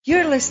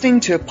You're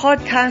listening to a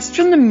podcast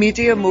from the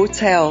Media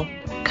Motel.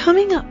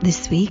 Coming up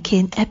this week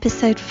in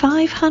episode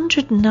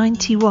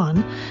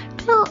 591,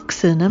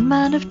 Clarkson, a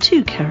man of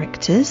two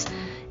characters.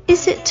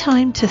 Is it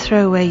time to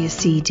throw away your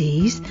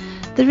CDs?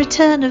 The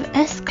return of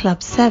S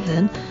Club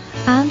 7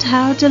 and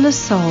how De La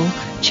Soul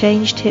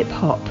changed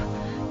hip-hop.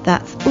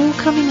 That's all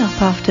coming up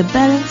after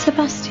Belle and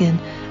Sebastian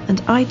and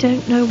I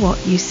Don't Know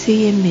What You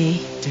See in Me.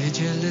 Did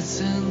you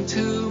listen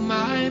to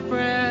my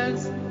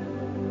breath?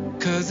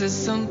 'Cause there's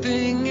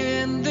something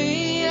in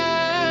the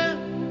air,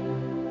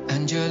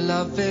 and your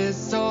love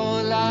is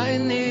all I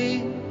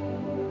need,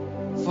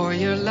 for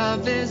your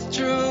love is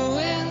true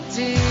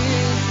indeed.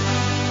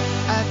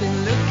 I've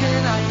been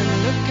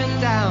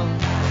looking down,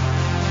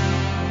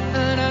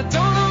 and I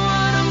don't know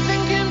what I'm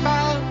thinking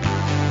about.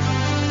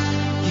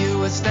 You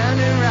were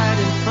standing right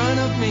in front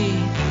of me,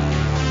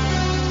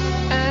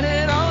 and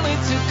it only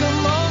took a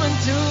moment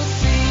to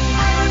see.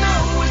 I don't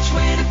know which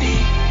way to be,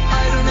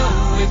 I don't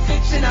know if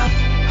it's enough.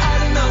 I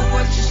don't know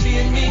what you see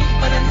in me,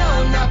 but I know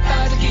I'm not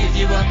about to give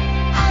you up.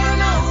 I don't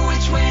know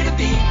which way to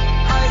be,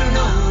 I don't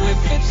know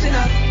if it's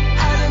enough.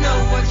 I don't know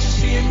what you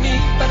see in me,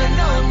 but I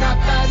know I'm not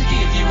about to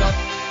give you up.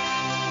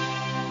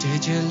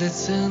 Did you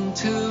listen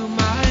to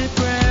my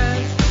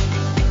breath?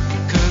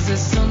 'Cause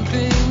there's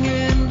something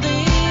in the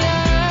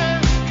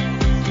air,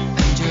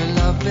 and your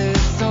love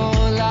is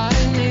all I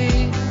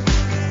need,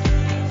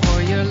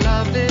 for your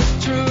love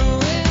is true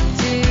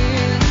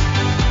indeed.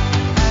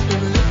 I've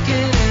been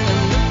looking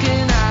and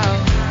looking out,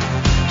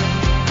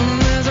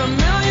 and there's a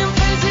million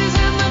faces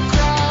in the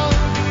crowd,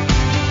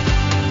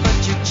 but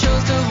you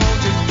chose to hold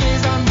your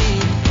gaze on me,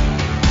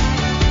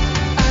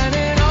 and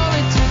it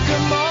only took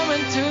a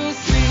moment to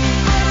see.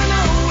 I don't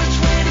know which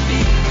way to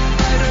be,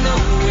 I don't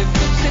know if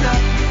it's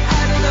enough.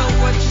 I don't know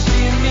what you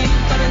see in me,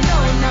 but I know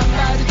I'm not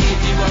about to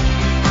give you up.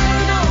 I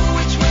don't know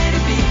which way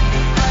to be,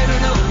 I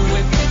don't know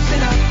if it's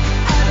enough.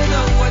 I don't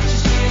know what you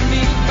see in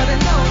me, but I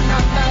know I'm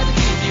not about to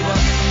give you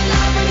up.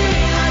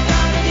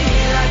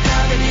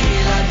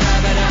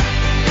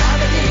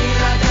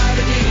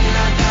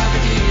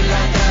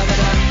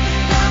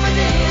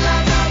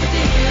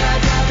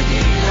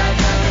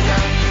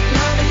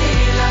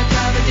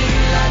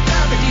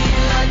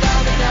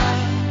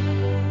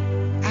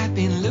 I've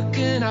been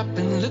looking up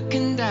and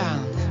looking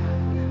down,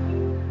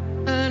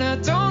 and I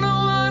don't know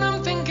what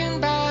I'm thinking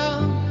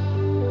about.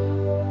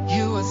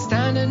 You were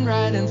standing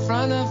right in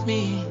front of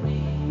me,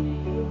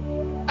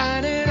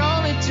 and it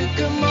only took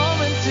a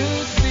moment to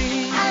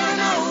see. I don't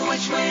know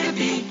which way to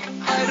be,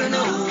 I don't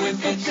know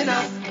if it's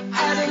enough.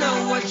 I don't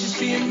know what you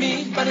see in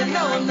me, but I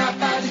know I'm not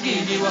about to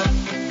give you up.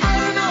 I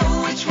don't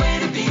know which way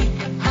to be,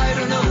 I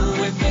don't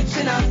know if it's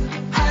enough.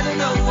 I don't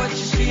know what you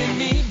see in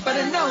me, but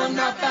I know I'm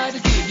not about to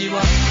give you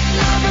up.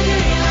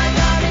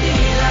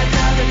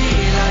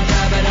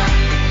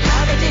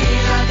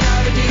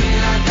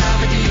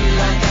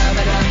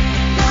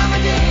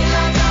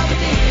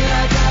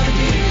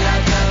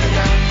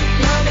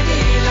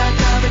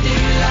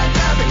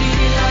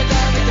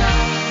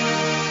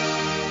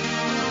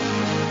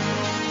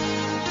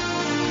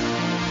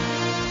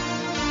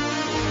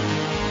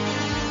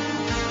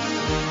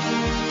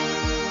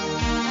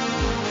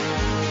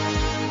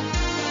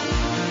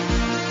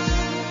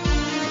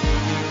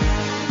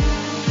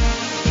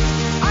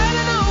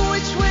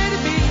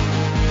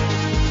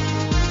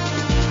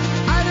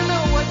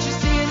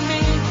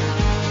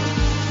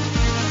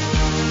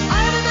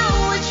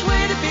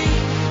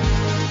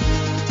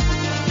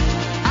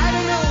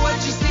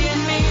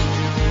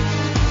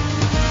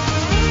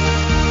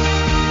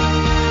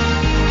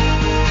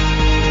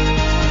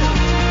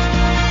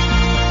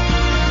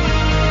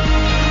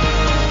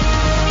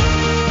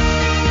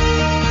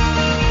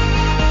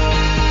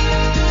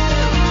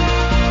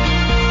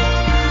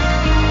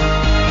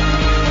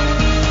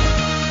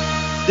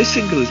 This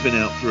single has been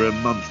out for a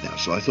month now,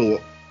 so I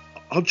thought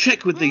I'll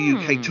check with the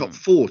UK top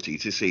 40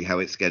 to see how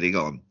it's getting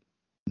on.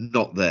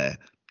 Not there.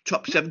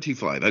 Top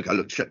 75. Okay,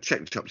 look, check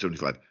the top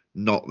 75.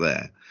 Not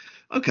there.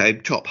 Okay,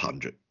 top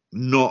 100.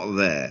 Not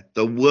there.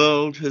 The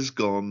world has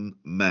gone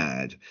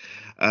mad.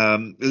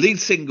 Lead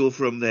single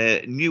from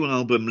their new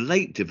album,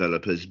 Late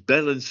Developers,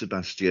 Belle and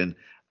Sebastian,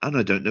 and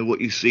I Don't Know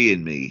What You See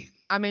in Me.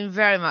 I mean,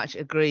 very much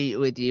agree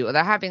with you.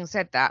 Although having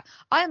said that,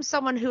 I am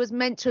someone who was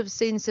meant to have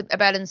seen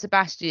Belle and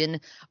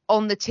Sebastian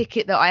on the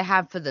ticket that I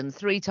have for them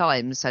 3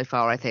 times so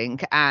far, I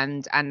think,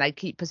 and they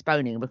keep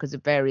postponing because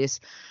of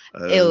various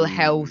ill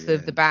health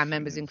of the band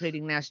members,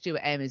 including now Stuart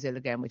M is ill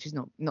again, which is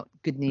not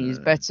good news.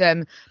 But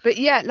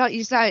yeah, like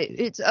you say,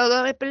 it's.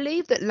 Although I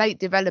believe that Late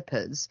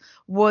Developers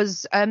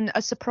was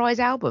a surprise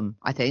album.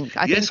 I think.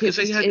 Yes, because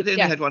they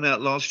had one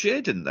out last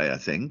year, didn't they? I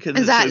think. And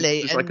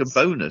exactly. It's like a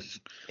bonus.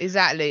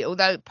 Exactly.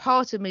 Although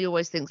part of me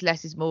always thinks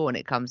less is more when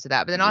it comes to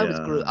that. But then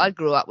I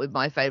grew up with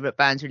my favourite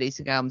bands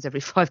releasing albums every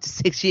 5 to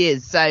 6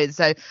 years.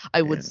 So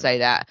I would say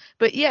that.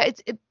 But yeah,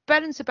 it's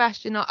Belle and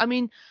Sebastian. I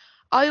mean,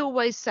 I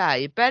always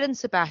say Belle and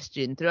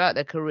Sebastian throughout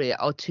their career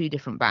are 2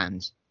 different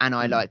bands. and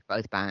I like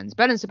both bands.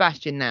 Belle and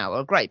Sebastian now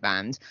are a great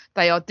band.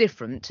 They are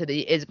different to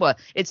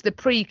it's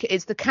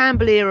the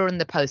Campbell era and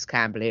the post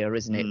Campbell era,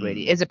 isn't it?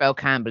 Really, Isabel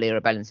Campbell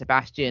era, Belle and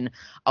Sebastian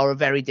are a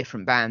very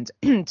different band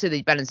to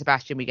the Belle and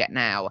Sebastian we get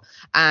now,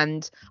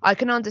 and I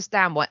can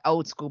understand why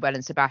old school Belle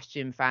and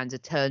Sebastian fans are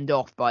turned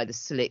off by the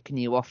slick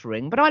new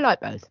offering, but I like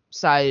both.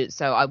 So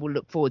I will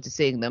look forward to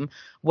seeing them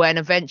when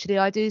eventually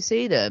I do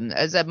see them.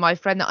 As my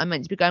friend that I'm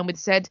meant to be going with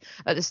said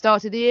at the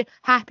start of the year,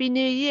 Happy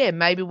New Year.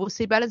 Maybe we'll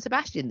see Belle and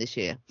Sebastian this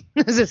year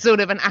as a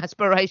sort of an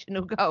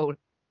aspirational goal.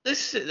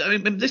 This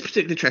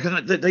particular track,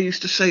 they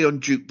used to say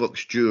on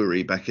Jukebox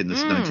Jury back in the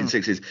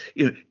 1960s,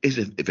 is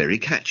a very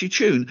catchy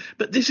tune.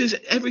 But this is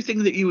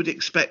everything that you would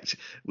expect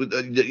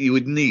that you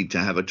would need to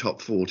have a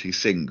top 40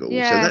 single.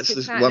 Yes, so that's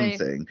exactly. one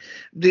thing.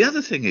 The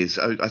other thing is,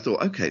 I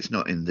thought, okay, it's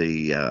not in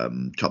the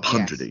top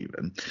 100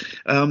 even.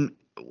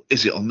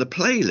 Is it on the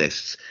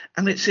playlists?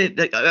 And it's in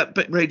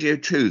at Radio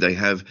 2. They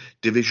have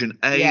Division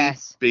A,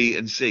 B,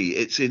 and C.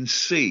 It's in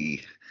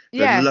C.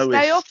 Yes, lowest...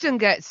 they often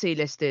get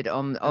C-listed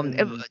on.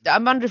 I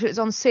wonder if it's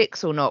on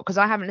 6 or not, because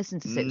I haven't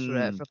listened to 6 for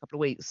a couple of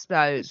weeks.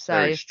 It's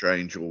very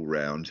strange all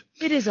round.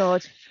 It is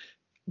odd.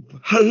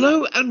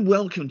 Hello and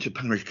welcome to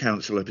Parish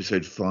Counsel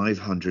episode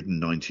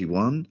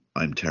 591.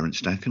 I'm Terence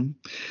Stackham.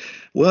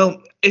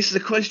 Well, it's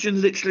the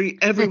question literally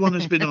everyone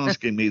has been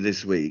asking me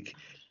this week.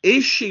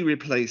 Is she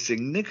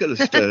replacing Nicola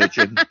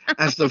Sturgeon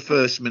as the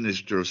First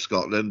Minister of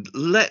Scotland?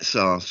 Let's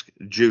ask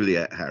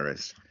Juliet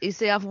Harris. You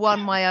see, I've won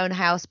my own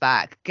house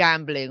back,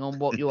 gambling on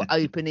what your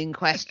opening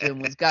question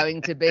was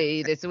going to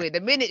be this week.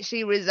 The minute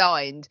she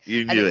resigned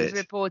and it was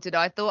reported,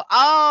 I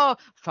thought,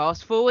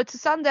 fast forward to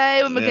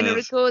Sunday when we're going to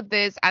record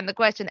this. And the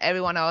question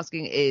everyone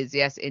asking is,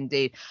 yes,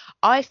 indeed.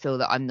 I feel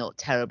that I'm not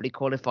terribly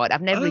qualified.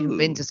 I've never even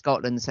been to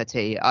Scotland,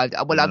 Sati.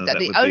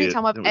 The only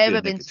time I've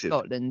ever been to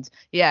Scotland,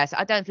 yes,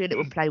 I don't feel it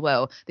would play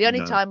well. The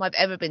only time I've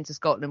ever been to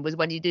Scotland was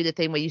when you do the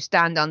thing where you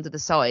stand under the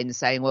sign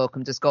saying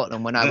welcome to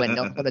Scotland when I went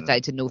on holiday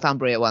to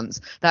Northumbria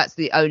once. That's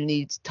the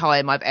only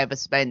time I've ever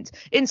spent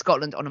in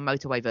Scotland on a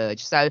motorway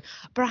verge. So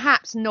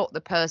perhaps not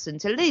the person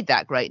to lead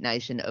that great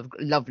nation of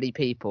lovely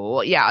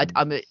people. Yeah,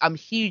 I'm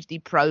hugely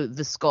pro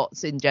the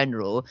Scots in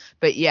general.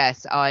 But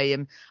yes, I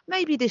am.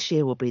 Maybe this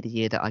year will be the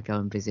year that I go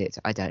and visit.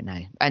 I don't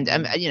know. And,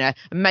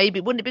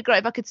 maybe wouldn't it be great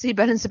if I could see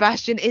Belle and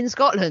Sebastian in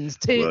Scotland?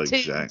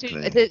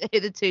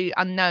 The two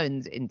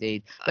unknowns,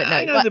 indeed. But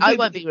no, I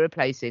won't be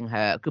replacing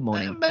her. Good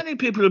morning. Many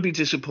people will be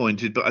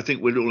disappointed, but I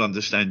think we'll all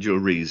understand your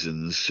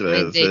reasons.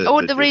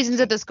 The reasons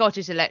of the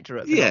Scottish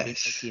electorate.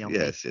 Yes.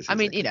 I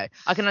mean,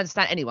 I can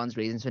understand anyone's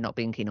reasons for not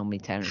being keen on me,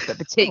 Terence, but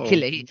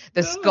particularly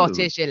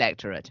Scottish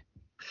electorate.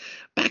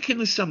 Back in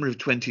the summer of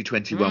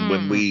 2021,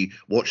 when we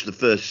watched the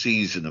first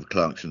season of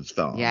Clarkson's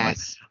Farm,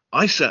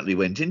 I certainly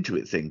went into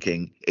it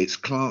thinking it's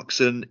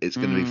Clarkson, it's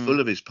going to be full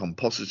of his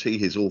pomposity,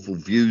 his awful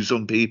views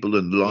on people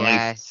and life.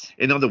 Yes.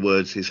 In other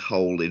words, his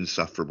whole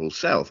insufferable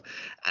self.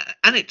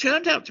 And it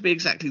turned out to be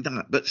exactly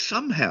that. But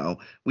somehow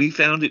we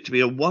found it to be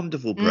a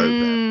wonderful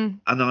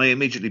programme. And I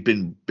immediately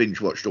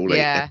binge-watched all 8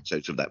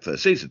 episodes of that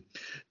first season.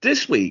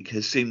 This week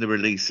has seen the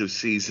release of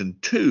season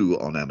 2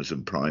 on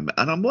Amazon Prime.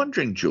 And I'm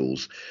wondering,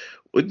 Jules,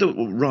 with the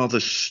rather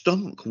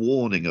stunk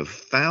warning of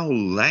foul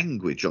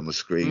language on the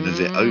screen as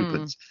it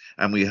opens,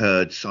 and we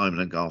heard Simon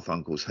and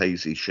Garfunkel's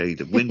Hazy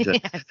Shade of Winter.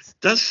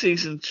 Does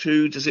season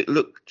 2, does it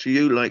look to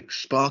you like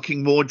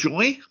sparking more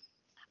joy?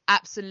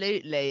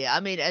 Absolutely. I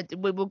mean,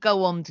 we will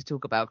go on to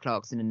talk about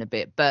Clarkson in a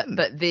bit, but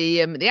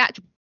the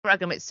actual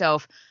program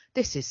itself,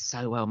 this is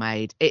so well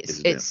made.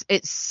 It's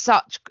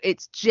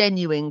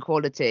genuine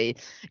quality.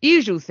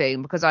 Usual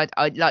thing, because I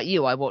like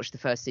you, I watched the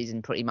first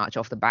season pretty much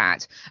off the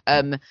bat.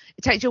 It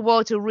takes you a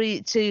while to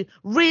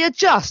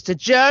readjust to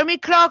Jeremy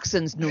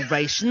Clarkson's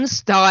narration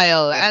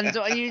style, and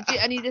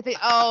you think,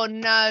 oh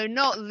no,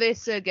 not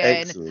this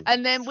again. Excellent.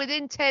 And then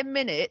within 10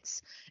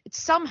 minutes, it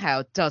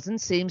somehow doesn't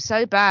seem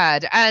so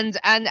bad. And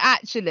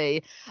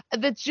actually,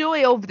 the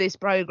joy of this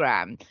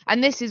program,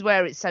 and this is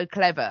where it's so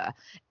clever,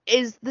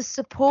 is the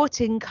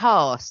supporting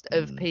cast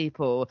of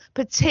people,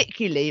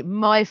 particularly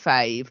my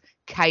fave,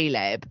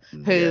 Caleb,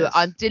 who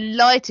I'm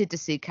delighted to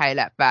see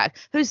Caleb back,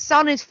 whose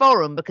son is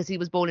foreign because he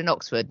was born in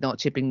Oxford, not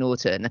Chipping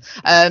Norton.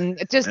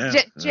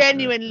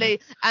 Genuinely.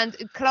 And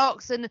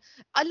Clarkson,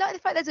 I like the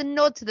fact there's a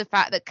nod to the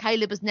fact that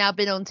Caleb has now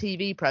been on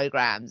TV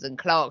programmes and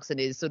Clarkson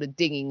is sort of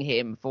dinging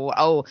him for,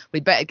 we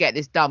better get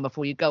this done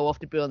before you go off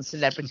to be on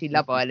Celebrity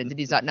Love Island. And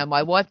he's like, no,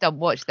 my wife don't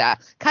watch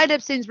that.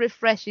 Caleb seems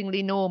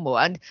refreshingly normal.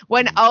 And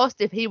when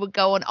asked if he would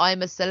go on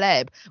I'm a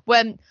Celeb,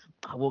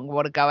 I wouldn't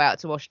want to go out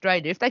to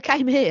Australia if they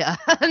came here.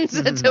 And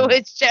to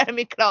which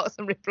Jeremy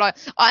Clarkson replied,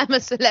 I'm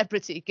a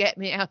celebrity, get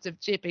me out of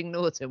Chipping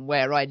Norton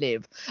where I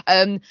live.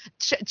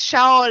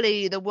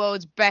 Charlie, the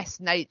world's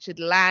best natured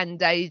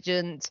land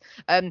agent.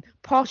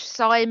 Posh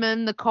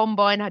Simon, the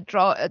combine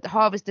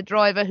harvester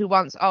driver who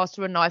once asked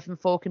for a knife and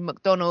fork in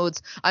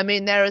McDonald's. I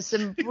mean, there are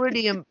some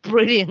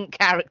brilliant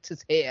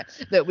characters here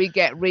that we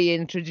get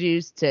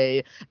reintroduced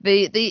to.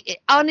 The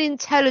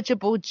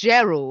unintelligible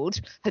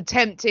Gerald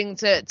attempting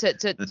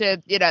to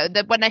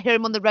when they hear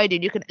him on the radio,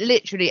 you can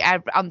literally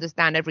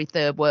understand every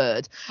third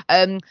word.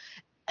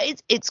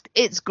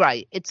 It's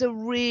great. It's a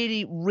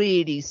really,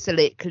 really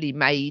slickly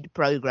made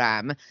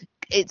program.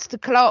 It's to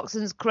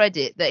Clarkson's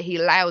credit that he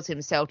allows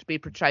himself to be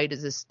portrayed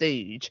as a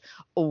stooge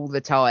all the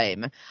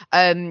time.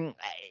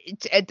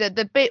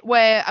 The bit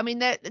where,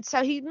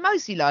 so he's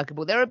mostly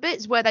likable. There are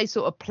bits where they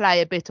sort of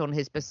play a bit on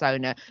his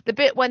persona. The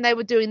bit when they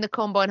were doing the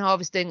combine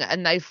harvesting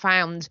and they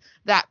found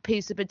that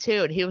piece of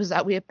material, and he was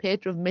like, "We appear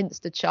to have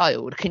minced a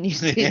child." Can you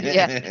see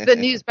the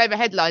newspaper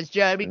headlines?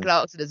 Jeremy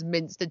Clarkson has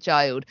minced a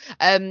child.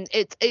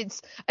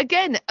 It's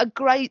again a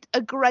great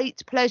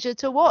pleasure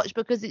to watch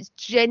because it's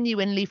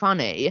genuinely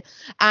funny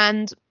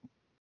and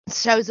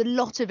shows a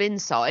lot of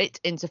insight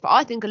into.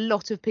 I think a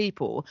lot of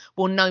people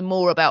will know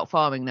more about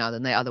farming now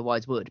than they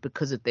otherwise would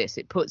because of this.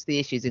 It puts the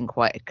issues in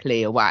quite a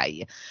clear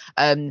way.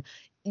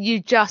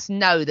 You just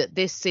know that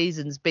this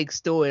season's big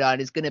storyline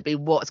is going to be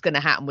what's going to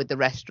happen with the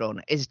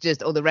restaurant. It's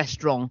just, or the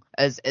restaurant,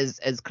 as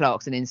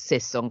Clarkson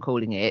insists on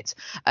calling it.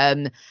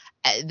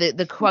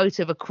 The quote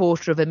of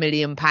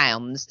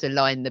 £250,000 to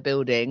line the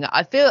building.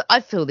 I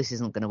feel this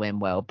isn't going to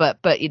end well, but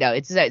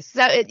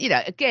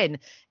again,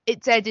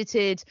 it's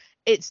edited.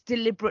 It's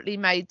deliberately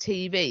made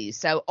TV,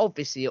 so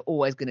obviously you're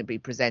always going to be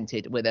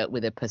presented with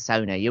a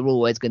persona. You're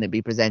always going to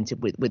be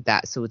presented with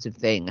that sort of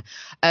thing.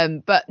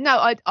 But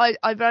no,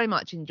 I very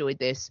much enjoyed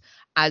this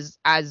as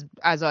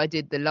I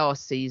did the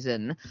last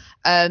season.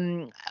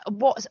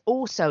 What's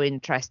also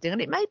interesting,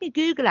 and it made me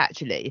Google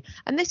actually,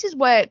 and this is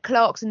where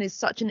Clarkson is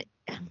such an.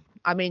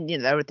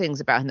 There are things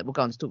about him that we'll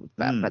go on to talk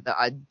about, but that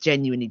I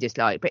genuinely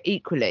dislike. But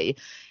equally,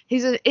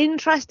 he's an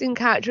interesting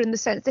character in the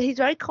sense that he's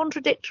very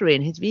contradictory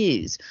in his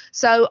views.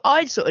 So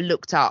I sort of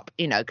looked up,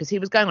 because he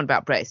was going on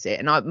about Brexit,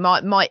 and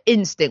my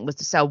instinct was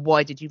to say,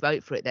 why did you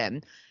vote for it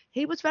then?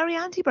 He was very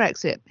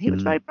anti-Brexit. He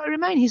was very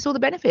pro-Remain. He saw the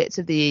benefits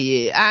of the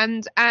EU,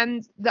 and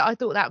that I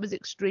thought that was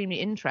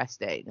extremely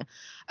interesting.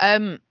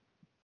 I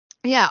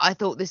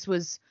thought this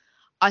was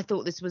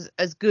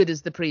as good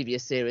as the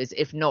previous series,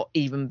 if not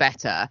even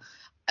better.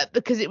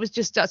 Because it was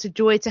just such a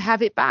joy to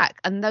have it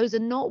back. And those are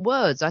not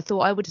words I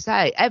thought I would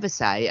ever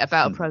say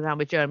about a programme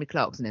with Jeremy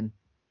Clarkson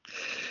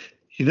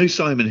in.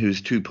 Simon,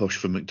 who's too posh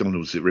for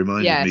McDonald's, it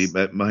reminded me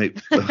that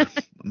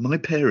my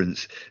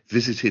parents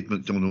visited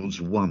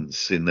McDonald's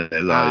once in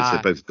their lives.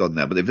 They're both gone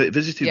now, but they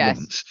visited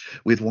once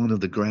with one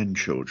of the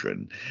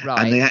grandchildren. Right.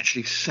 And they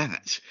actually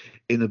sat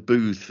in a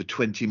booth for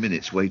 20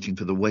 minutes waiting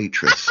for the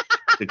waitress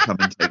to come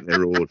and take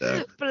their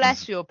order.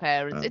 Bless your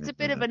parents. It's a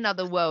bit of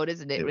another world,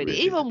 isn't it, really?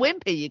 Even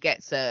Wimpy you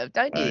get served,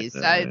 don't you?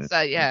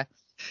 So yeah.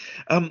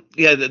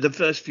 The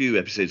first few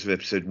episodes of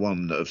episode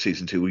 1 of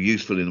season 2 were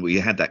useful in that we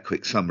had that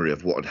quick summary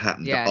of what had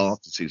happened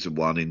after season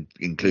 1,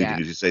 including,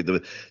 as you say,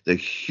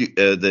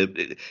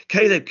 the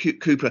Caleb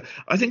Cooper.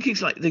 I think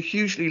he's like the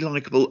hugely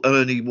likable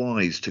Ernie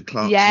Wise to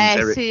Clarkson's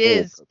Eric he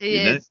is. He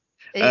is.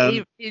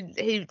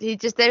 He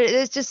just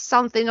there's just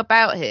something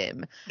about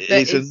him that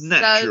he's a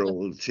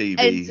natural TV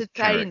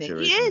entertaining.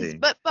 He is,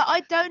 but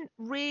I don't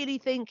really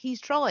think he's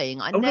trying.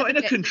 Not in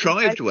a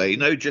contrived way,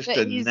 just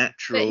a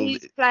natural.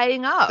 He's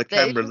playing up. The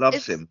camera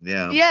loves him.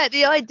 Yeah,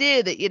 the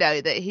idea that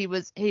that he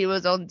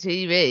was on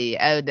TV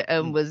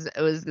and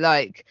was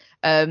like.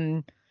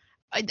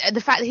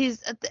 The fact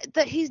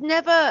that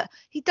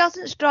he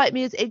doesn't strike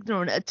me as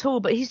ignorant at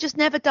all, but he's just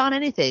never done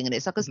anything, and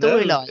it's like a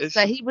storyline.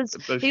 So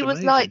he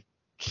was like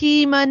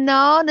Keema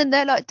Naan, and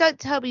they're like, don't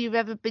tell me you've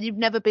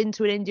never been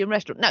to an Indian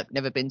restaurant. No,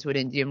 never been to an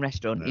Indian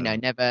restaurant. No.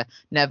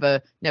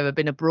 Never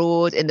been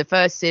abroad. In the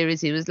first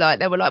series, he was like,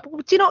 they were like,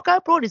 well, do you not go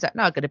abroad? He's like,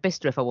 no, I go to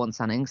Bicester if I want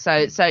something. So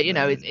it's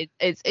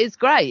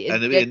great.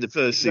 And in the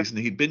first season,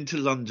 he'd been to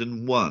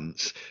London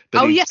once,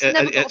 but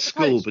at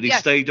school, but he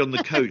stayed on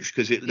the coach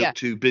because it looked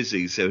too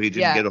busy, so he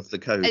didn't get off the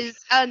coach.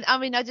 And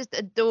I just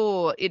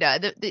adore,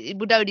 it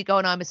would only go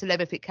on I'm a Celeb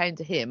if it came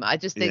to him. I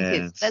just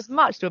think there's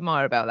much to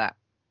admire about that.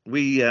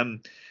 We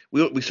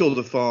saw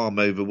the farm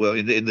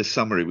overwhelmed in the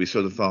summary. We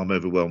saw the farm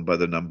overwhelmed by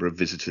the number of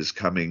visitors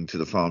coming to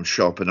the farm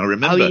shop, and I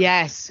remember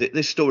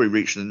this story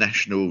reached the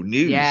national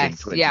news in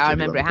 2021. Yeah, I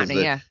remember it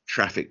happening.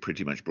 Traffic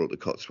pretty much brought the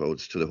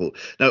Cotswolds to the hall.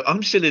 Now,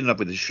 I'm still in love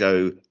with the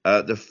show.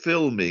 The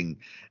filming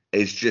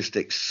is just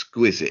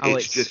exquisite.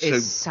 It's just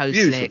so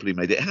beautifully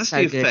made. It has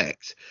the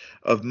effect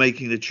of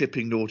making the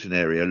Chipping Norton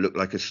area look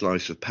like a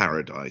slice of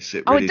paradise.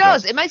 It really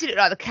does. It makes it look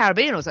like the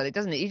Caribbean or something,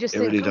 doesn't it? You just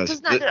think, really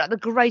doesn't that look like the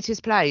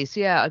greatest place?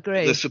 Yeah, I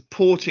agree. The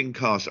supporting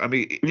cast,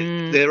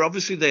 they're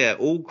obviously there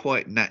all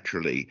quite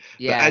naturally.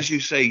 But as you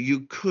say,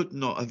 you could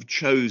not have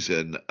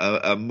chosen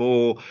a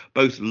more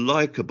both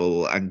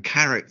likeable and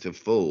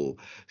characterful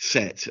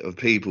set of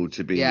people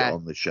to be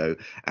on the show.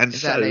 And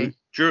so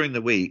during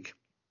the week,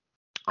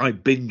 I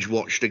binge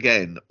watched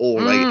again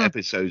all 8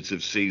 episodes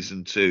of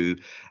season 2,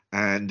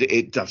 and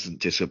it doesn't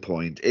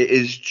disappoint. It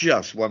is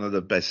just one of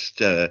the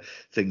best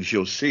things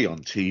you'll see on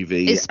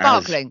TV. It's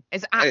sparkling.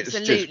 It's just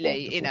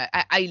absolutely,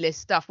 wonderful.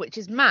 A-list stuff, which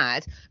is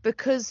mad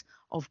because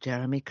of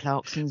Jeremy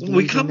Clarkson's views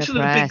We come in the to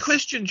the press. big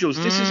question,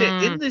 Jules. This is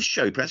it. In this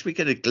show, perhaps we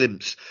get a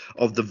glimpse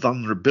of the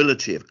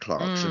vulnerability of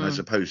Clarkson as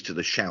opposed to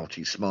the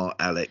shouty, smart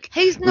Alec.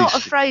 He's not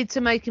afraid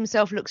to make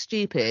himself look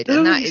stupid,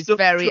 and that is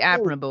very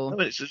admirable.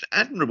 No, it's just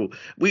admirable.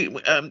 We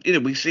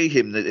see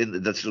him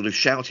in the sort of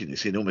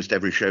shoutiness in almost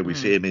every show. We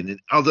see him in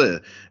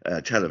other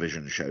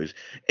television shows.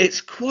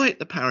 It's quite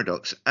the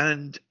paradox.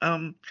 And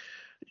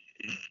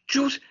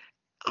Jules,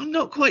 I'm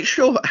not quite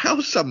sure how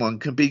someone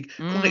can be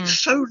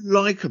so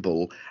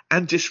likeable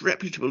and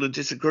disreputable and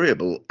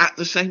disagreeable at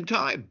the same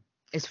time.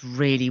 It's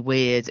really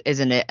weird,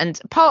 isn't it? And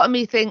part of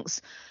me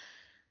thinks,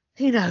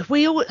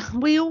 we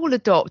all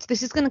adopt.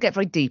 This is going to get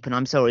very deep, and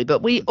I'm sorry,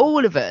 but we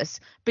all of us,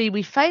 be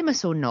we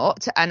famous or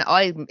not, and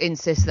I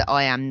insist that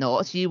I am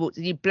not. You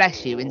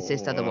bless you,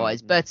 insist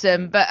otherwise. But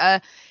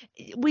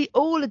we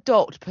all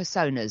adopt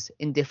personas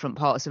in different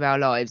parts of our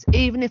lives,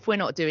 even if we're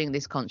not doing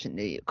this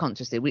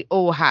consciously. We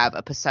all have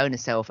a persona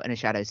self and a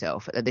shadow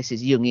self. This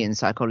is Jungian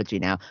psychology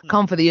now.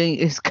 Come for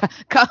the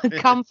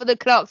come for the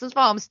Clarkson's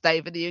farm, stay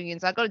for the Jungian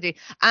psychology.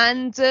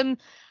 And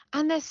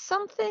there's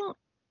something.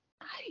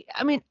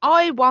 I mean,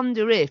 I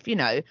wonder if,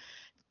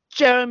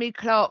 Jeremy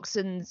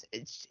Clarkson's,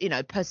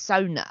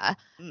 persona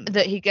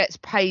that he gets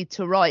paid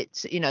to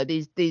write,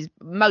 these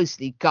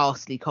mostly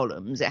ghastly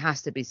columns, it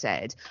has to be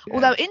said. Yeah.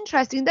 Although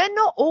interesting, they're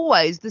not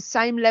always the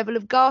same level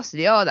of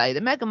ghastly, are they?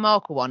 The Meghan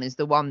Markle one is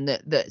the one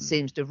that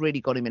seems to have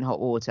really got him in hot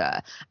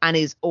water and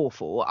is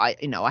awful. I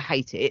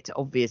hate it,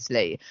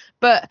 obviously.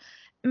 But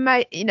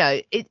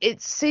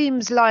it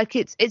seems like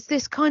it's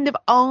this kind of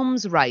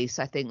arms race,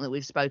 I think, that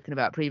we've spoken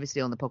about previously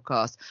on the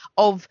podcast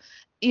of,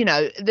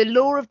 the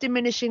law of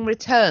diminishing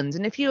returns.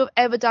 And if you have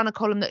ever done a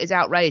column that is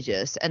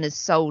outrageous and has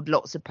sold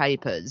lots of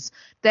papers,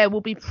 there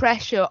will be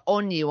pressure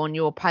on you, on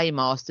your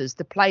paymasters,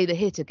 to play the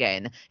hit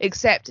again.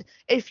 Except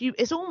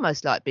it's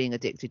almost like being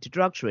addicted to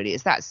drugs, really.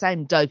 It's that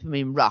same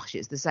dopamine rush.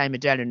 It's the same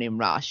adrenaline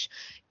rush.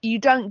 You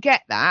don't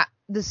get that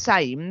the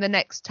same the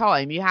next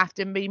time. You have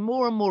to be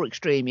more and more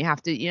extreme. You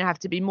have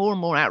to be more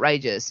and more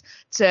outrageous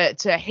to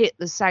hit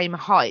the same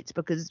height,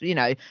 because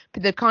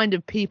the kind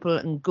of people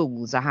and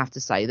ghouls, I have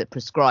to say, that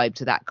prescribe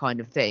to that kind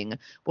of thing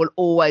will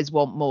always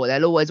want more.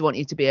 They'll always want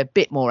you to be a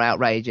bit more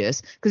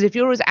outrageous, because if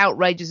you're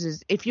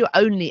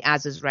only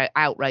as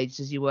outrageous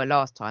as you were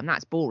last time,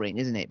 that's boring,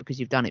 isn't it? Because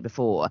you've done it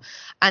before.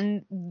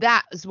 And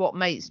that's what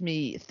makes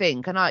me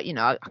think, and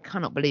I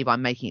cannot believe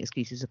I'm making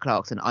excuses for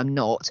Clarkson. I'm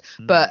not.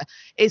 But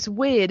it's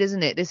weird,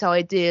 isn't it? This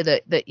idea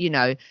that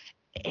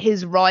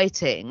his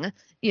writing,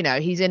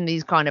 he's in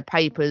these kind of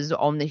papers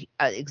on the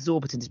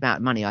exorbitant amount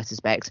of money, I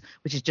suspect,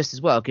 which is just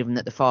as well, given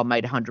that the farm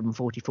made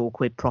 144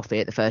 quid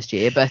profit the first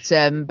year. But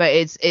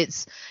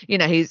it's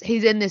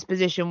he's in this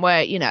position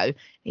where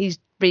he's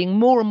being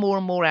more and more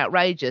and more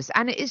outrageous,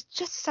 and it is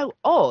just so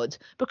odd,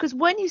 because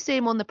when you see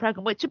him on the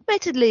program, which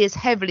admittedly is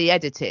heavily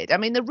edited, I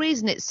mean, the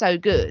reason it's so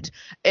good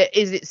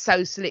is it's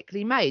so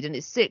slickly made, and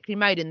it's slickly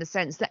made in the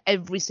sense that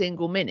every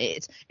single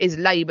minute is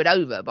laboured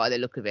over by the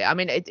look of it. I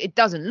mean, it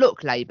doesn't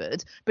look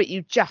laboured, but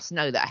you just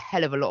know that a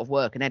hell of a lot of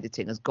work and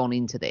editing has gone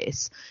into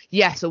this.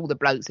 Yes, all the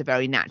blokes are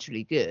very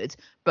naturally good,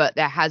 but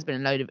there has been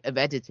a load of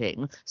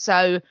editing.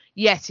 So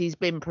yes, he's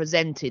been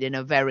presented in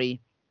a very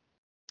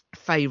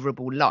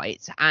favourable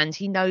light, and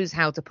he knows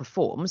how to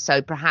perform.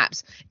 So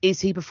perhaps, is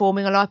he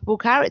performing a likeable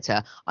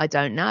character? I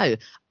don't know.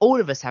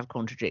 All of us have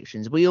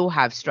contradictions. We all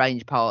have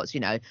strange parts.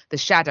 The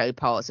shadow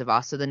parts of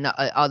us are the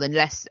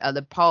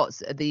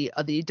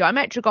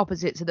diametric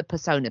opposites of the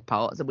persona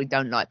parts that we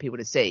don't like people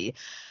to see.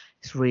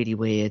 It's really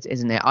weird,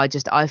 isn't it?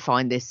 I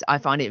find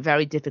it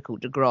very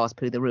difficult to grasp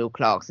who the real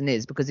Clarkson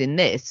is, because in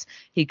this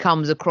he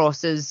comes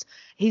across as,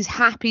 he's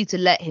happy to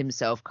let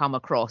himself come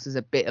across as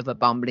a bit of a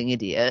bumbling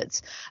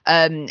idiot.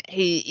 The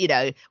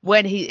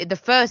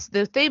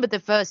theme of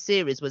the first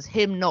series was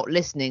him not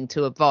listening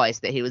to advice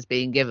that he was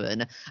being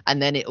given,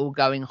 and then it all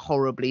going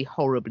horribly,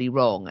 horribly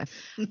wrong.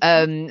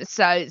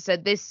 So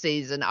this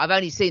season, I've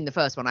only seen the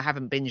first one. I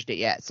haven't binged it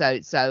yet.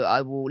 So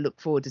I will look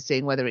forward to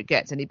seeing whether it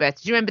gets any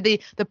better. Do you remember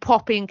the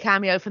popping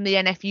cameo from the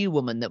NFU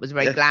woman that was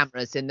very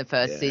glamorous in the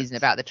first season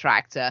about the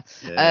tractor?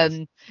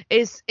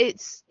 Yes.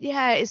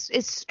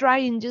 It's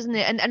strange, isn't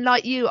it? And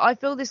like you, I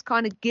feel this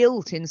kind of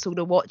guilt in sort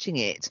of watching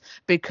it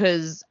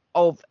because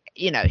of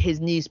his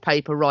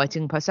newspaper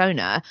writing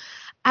persona,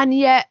 and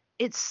yet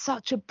it's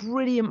such a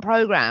brilliant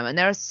program, and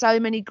there are so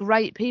many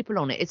great people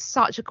on it. It's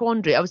such a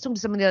quandary. I was talking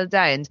to someone the other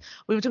day, and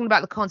we were talking about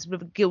the concept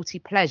of a guilty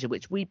pleasure,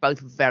 which we both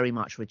very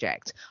much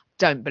reject.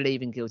 Don't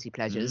believe in guilty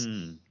pleasures.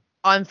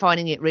 I'm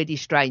finding it really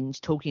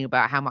strange talking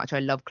about how much I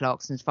love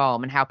Clarkson's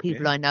Farm, and how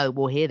people I know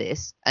will hear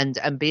this and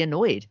be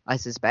annoyed, I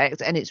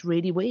suspect, and it's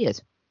really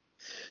weird.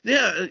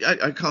 Yeah,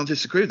 I can't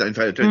disagree with that. In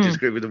fact, I don't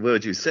disagree with the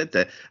word you said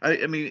there.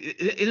 I mean,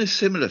 in a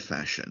similar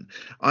fashion,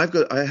 I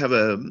have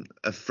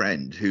a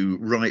friend who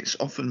writes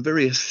often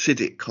very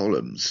acidic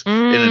columns in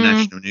a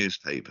national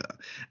newspaper,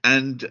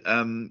 and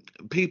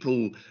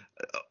people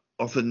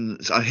often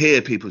I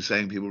hear people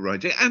saying people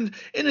write it, and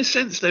in a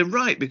sense they're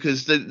right,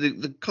 because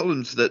the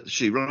columns that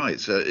she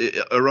writes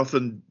are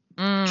often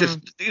just,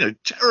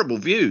 terrible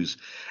views.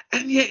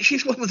 And yet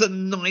she's one of the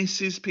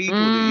nicest people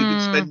that you can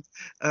spend,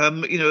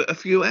 a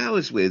few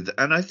hours with.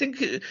 And I think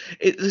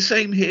the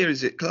same here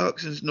is that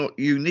Clarkson's not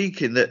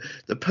unique in that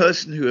the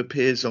person who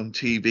appears on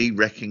TV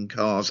wrecking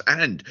cars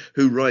and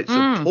who writes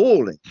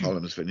appalling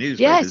columns for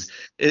newspapers.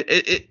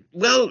 Yes.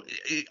 Well,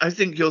 I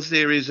think your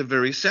theory is a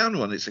very sound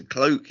one. It's a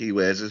cloak he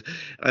wears.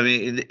 I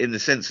mean, in the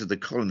sense of the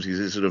columns, he's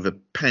a sort of a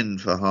pen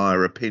for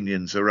hire,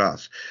 opinions are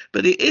us.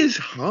 But it is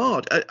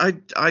hard.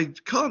 I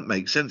can't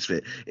make sense of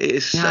it. It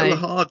is so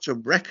hard to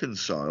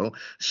reconcile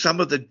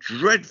some of the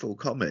dreadful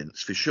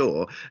comments, for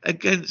sure,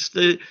 against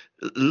the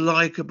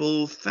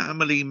likable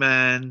family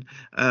man,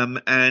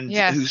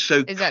 who's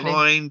so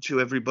kind to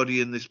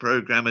everybody in this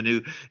program, and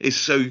who is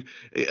so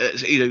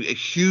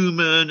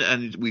human,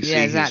 and we see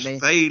his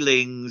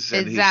failings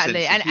and his sense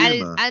of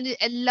humor.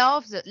 and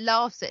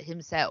laughs at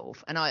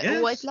himself. And I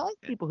always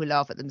like people who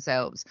laugh at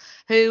themselves,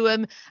 who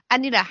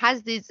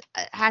has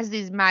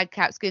these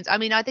madcap schemes. I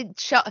mean, I think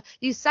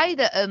you say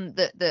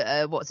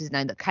that what's his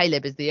name, that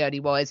Caleb is the early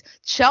wise.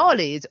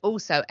 Charlie is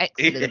also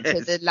excellent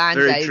to the land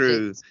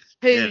agents.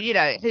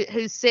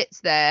 Who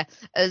sits there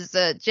as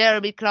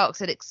Jeremy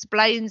Clarkson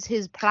explains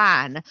his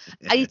plan.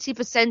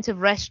 80% of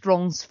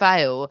restaurants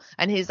fail,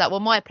 and he's like, well,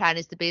 my plan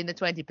is to be in the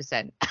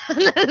 20%.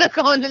 look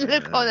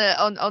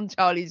on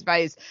Charlie's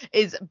face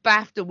is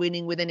BAFTA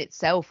winning within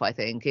itself. I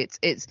think it's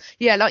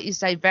like you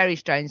say, very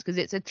strange, because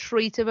it's a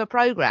treat of a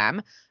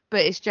program,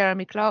 but it's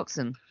Jeremy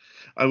Clarkson.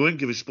 I won't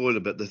give a spoiler,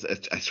 but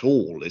at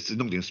all. It's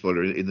not a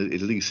spoiler in the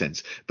least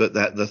sense, but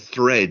that the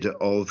thread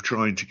of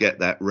trying to get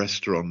that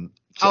restaurant.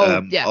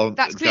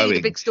 That's clearly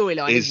the big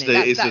storyline, isn't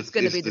it? That's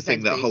going to be the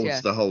thing that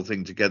holds the whole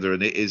thing together,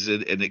 and it is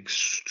an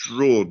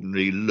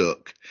extraordinary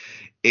look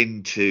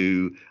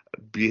into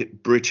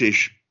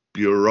British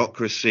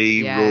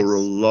bureaucracy,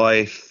 rural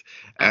life,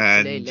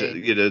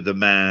 absolutely. and the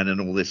man and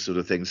all this sort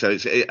of thing. So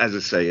as I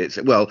say,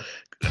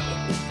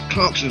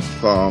 Clarkson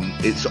Farm.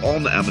 It's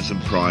on Amazon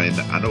Prime,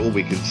 and all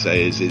we can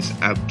say is it's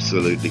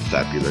absolutely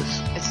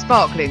fabulous. It's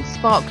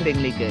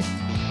sparklingly good.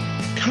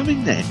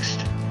 Coming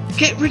next,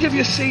 get rid of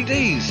your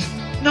CDs.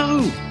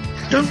 No,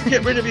 don't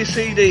get rid of your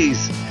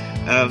CDs.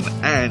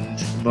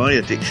 And my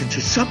addiction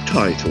to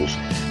subtitles.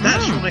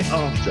 That's right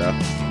after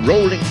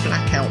Rolling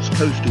Blackouts,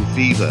 Coastal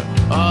Fever.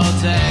 All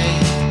day,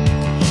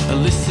 I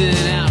listen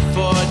out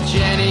for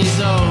Jenny's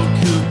old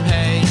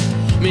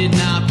coupe.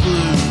 Midnight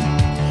blue,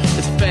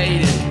 it's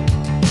faded,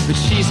 but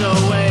she's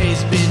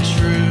always been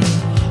true.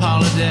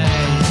 Holiday,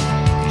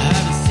 I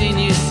haven't seen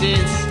you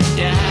since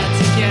you had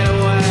to get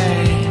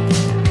away.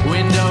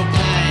 Window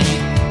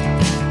pane,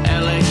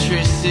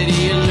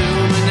 electricity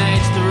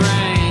illuminates the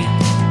rain.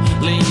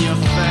 Lean your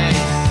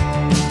face,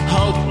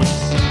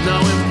 hopeless, no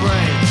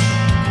embrace.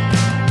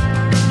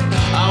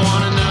 I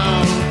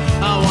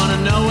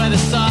wanna know where the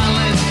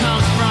silence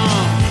comes from,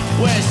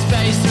 where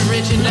space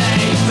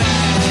originates.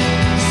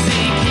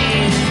 Sink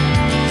in,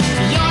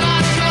 you're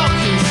not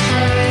talking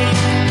straight.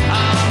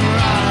 I'm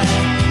right,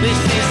 this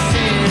is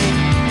sin.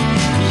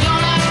 You're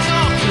not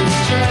talking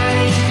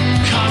straight.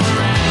 Come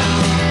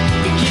around,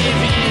 give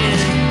in.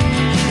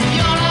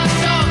 You're not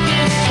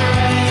talking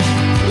straight.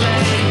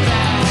 Lay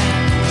back,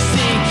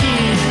 sink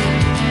in.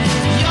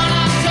 You're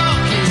not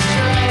talking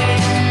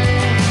straight.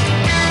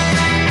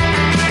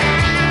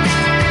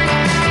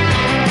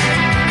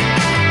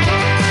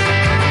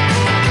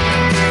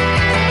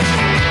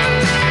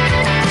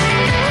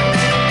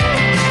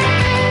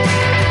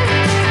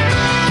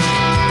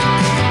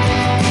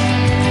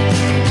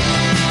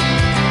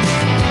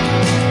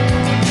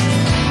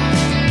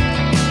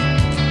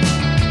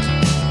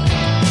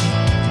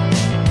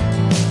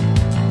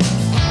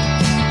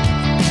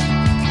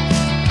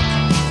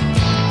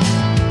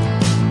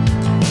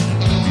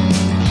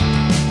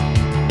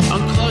 On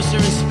closer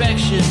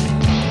inspection,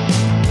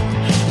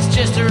 it's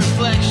just a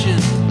reflection,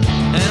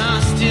 and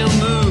I still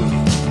move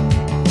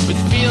with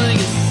feeling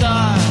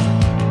inside.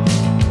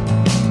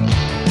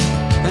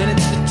 And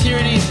it's the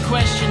tyranny of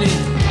questioning.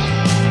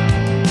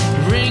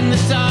 Ring the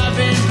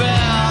diving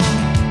bell.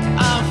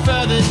 I'm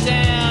further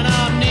down,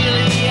 I'm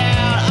nearly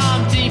out,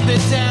 I'm deeper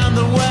down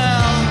the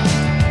well.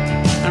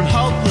 I'm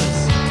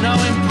hopeless, no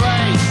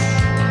embrace.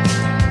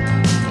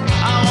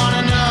 I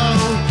wanna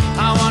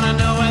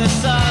know where the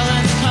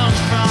silence comes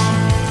from,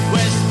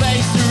 where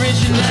space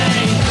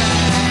originates.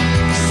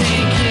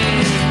 Sink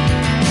in,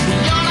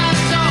 you're not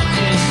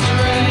talking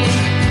straight.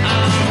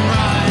 I'm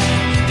right,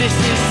 this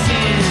is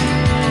sin.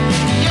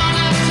 You're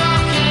not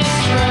talking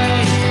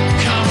straight.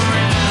 Come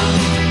around,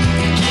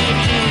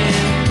 give in.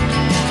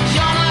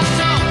 You're not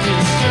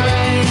talking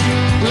straight.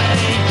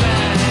 Lay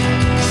back,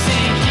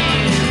 sink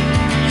in.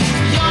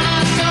 You're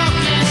not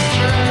talking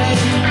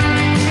straight.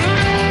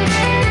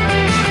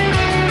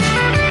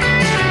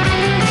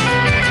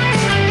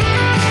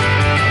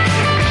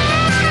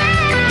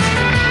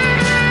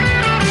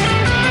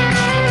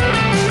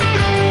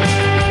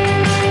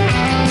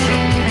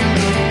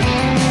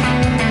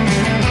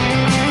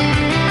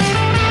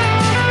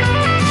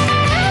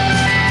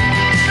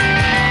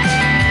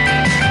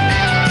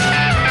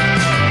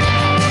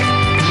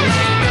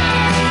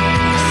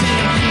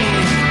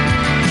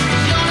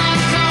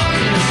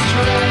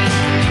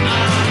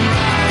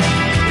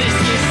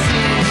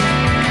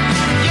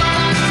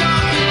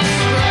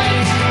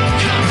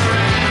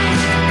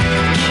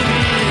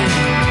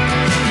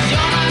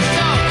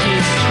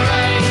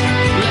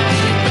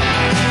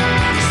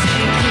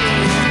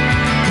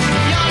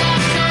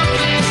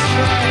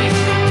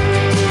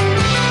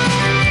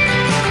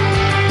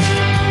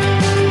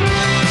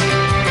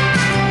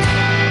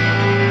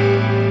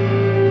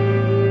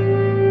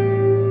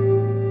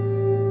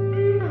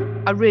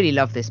 I really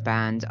love this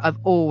band. I've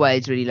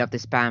always really loved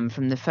this band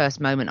from the first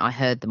moment I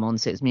heard them on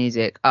Six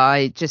Music.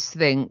 I just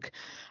think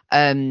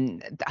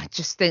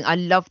I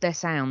love their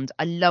sound.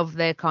 I love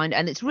their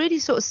and it's really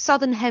sort of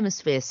Southern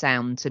Hemisphere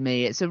sound to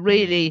me. It's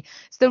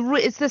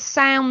it's the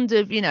sound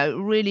of,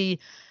 really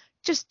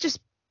just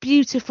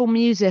beautiful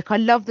music. I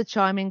love the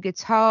chiming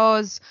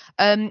guitars.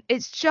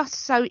 It's just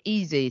so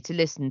easy to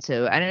listen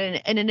to, and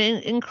in an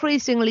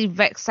increasingly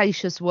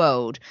vexatious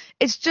world,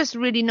 it's just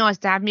really nice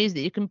to have music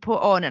that you can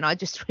put on, and I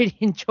just really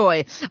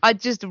enjoy. I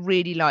just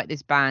really like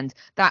this band.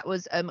 That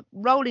was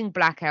Rolling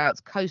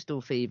Blackouts,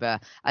 Coastal Fever,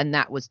 and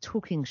that was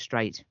Talking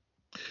Straight.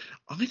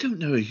 I don't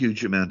know a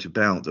huge amount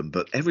about them,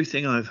 but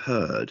everything I've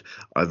heard,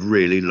 I've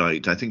really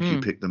liked. I think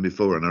you picked them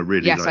before, and I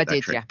really liked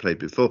that track you played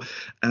before.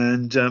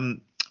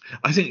 And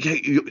I think,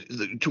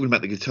 talking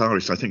about the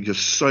guitarist, I think you're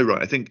so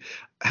right. I think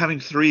having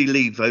 3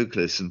 lead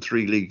vocalists and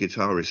 3 lead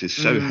guitarists is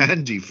so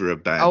handy for a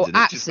band. Oh, and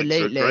absolutely. It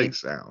just makes for a great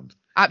sound.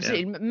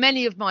 Absolutely. Yeah.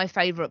 Many of my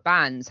favourite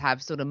bands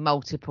have sort of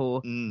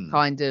multiple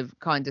kind of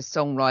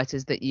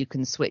songwriters that you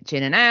can switch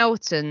in and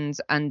out,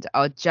 and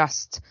are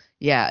just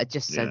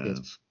so good.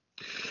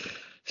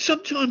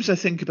 Sometimes I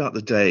think about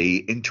the day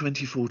in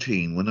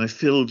 2014 when I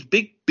filled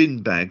big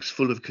bin bags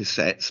full of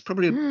cassettes,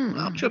 probably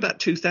up to about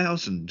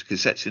 2,000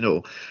 cassettes in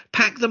all,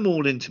 packed them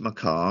all into my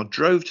car,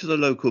 drove to the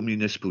local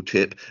municipal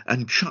tip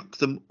and chucked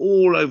them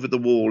all over the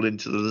wall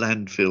into the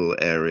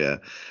landfill area.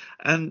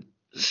 And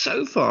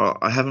so far,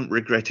 I haven't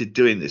regretted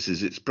doing this,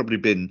 as it had probably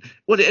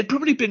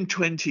been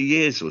 20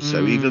 years or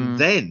so, even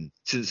then,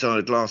 since I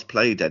had last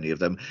played any of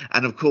them.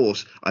 And of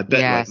course, I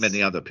bet like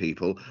many other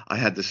people, I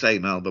had the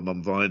same album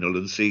on vinyl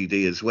and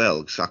CD as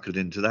well, suckered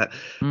into that.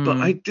 But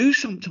I do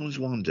sometimes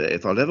wonder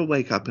if I'll ever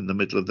wake up in the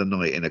middle of the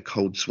night in a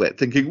cold sweat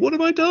thinking, what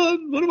have I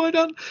done? What have I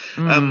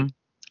done?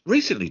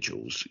 Recently,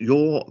 Jules,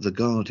 The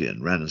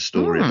Guardian ran a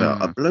story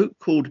about a bloke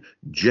called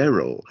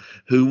Jerryl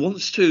who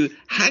wants to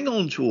hang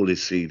on to all his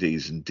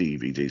CDs and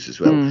DVDs as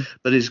well,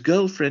 but his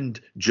girlfriend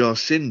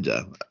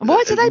Jarcinda...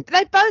 Why do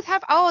they both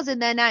have R's in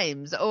their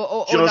names?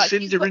 Or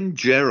Jarcinda and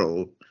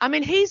Jerryl. I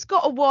mean, he's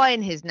got a Y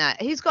in his name.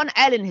 He's got an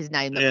L in his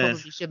name that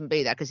probably shouldn't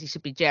be there because he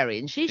should be Jerry,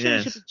 and she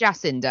should be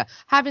Jacinda.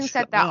 Having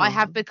said that, I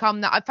have become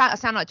that. I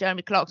sound like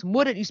Jeremy Clarkson.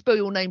 Why don't you spell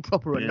your name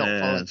proper and not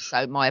Florence?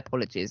 So my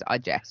apologies. I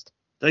jest.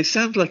 They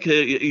sound like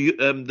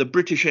the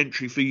British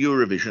entry for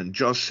Eurovision,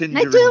 Jarcinda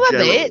They do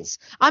and a Jerryl. bit.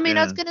 I mean,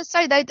 I was going to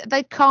say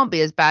they can't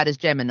be as bad as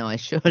Gemini,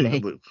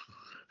 surely.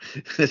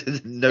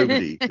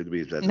 Nobody could be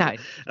as bad. No.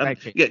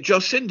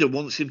 Jarcinda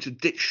wants him to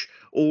ditch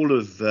all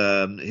of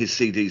his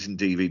CDs and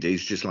DVDs,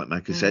 just like my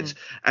cassettes,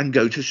 and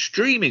go to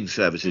streaming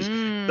services.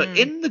 But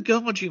in the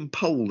Guardian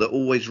poll that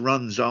always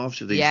runs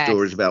after these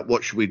stories about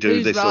what should we do,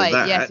 who's this right? or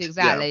that. Yes,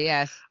 exactly,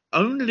 yes.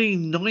 Only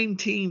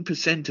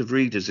 19% of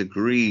readers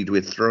agreed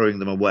with throwing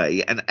them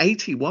away, and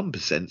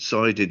 81%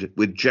 sided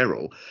with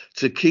Jerryl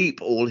to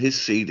keep all his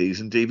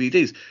CDs and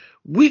DVDs.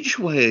 Which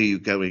way are you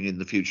going in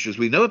the future? As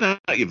we know about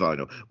your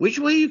vinyl, which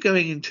way are you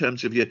going in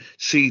terms of your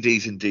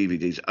CDs and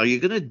DVDs? Are you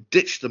going to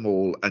ditch them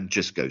all and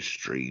just go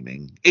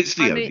streaming? It's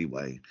the only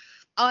way.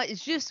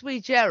 It's just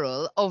with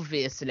Jerryl,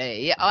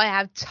 obviously. I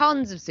have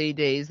tons of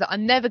CDs that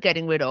I'm never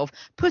getting rid of.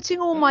 Putting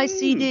all my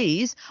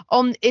CDs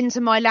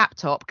into my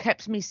laptop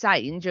kept me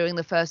sane during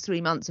the first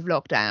 3 months of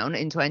lockdown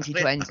in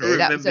 2020. I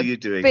remember you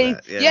doing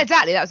that. Yeah,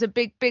 exactly. That was a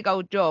big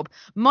old job.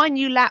 My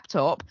new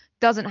laptop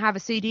doesn't have a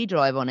CD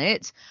drive on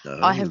it.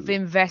 I have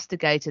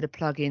investigated a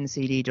plug-in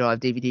CD drive,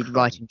 DVD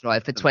writing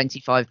drive for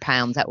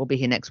 £25. That will be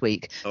here next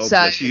week. Oh,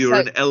 bless you. You're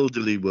an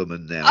elderly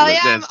woman now. I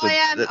am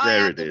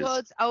the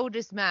world's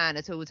oldest man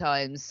at all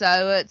times.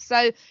 So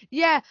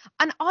yeah.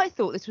 And I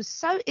thought this was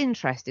so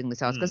interesting,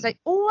 this article, because they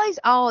always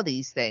are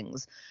these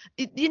things.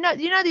 You know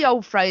the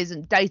old phrase,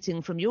 and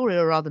dating from your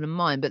era rather than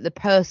mine, but the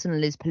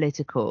personal is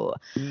political.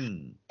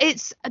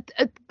 It's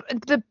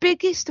the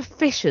biggest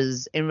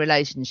fissures in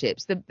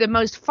relationships, the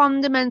most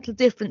fundamental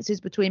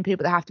differences between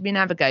people that have to be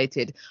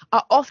navigated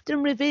are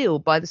often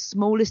revealed by the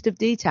smallest of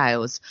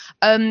details.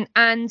 And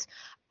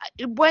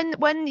when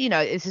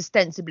it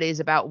ostensibly is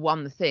about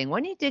one thing,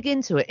 when you dig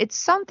into it, it's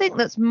something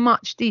that's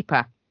much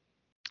deeper.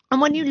 And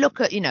when you look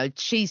at,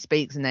 she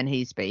speaks and then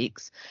he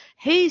speaks,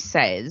 he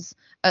says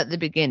at the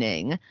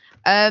beginning,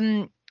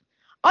 I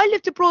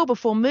lived abroad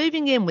before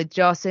moving in with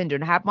Jarcinda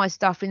and had my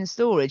stuff in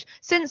storage.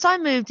 Since I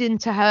moved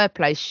into her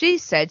place, she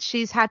said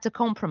she's had to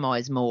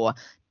compromise more.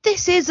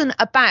 This isn't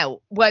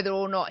about whether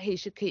or not he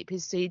should keep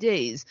his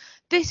CDs.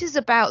 This is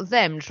about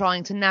them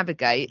trying to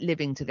navigate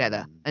living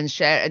together and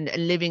share and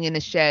living in a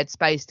shared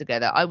space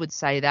together. I would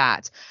say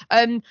that.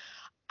 And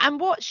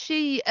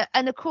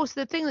of course,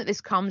 the thing that this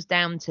comes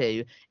down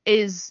to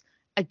is,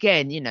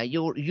 again, you're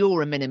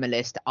a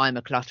minimalist, I'm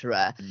a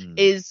clutterer,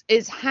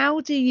 is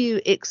how do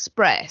you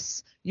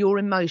express your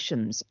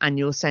emotions and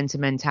your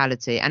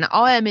sentimentality? And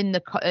I am in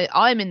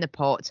the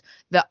pot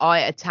that I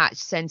attach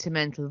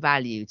sentimental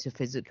value to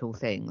physical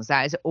things.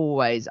 That is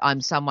always, I'm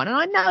someone, and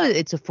I know that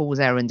it's a fool's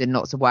errand in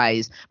lots of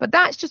ways, but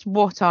that's just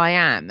what I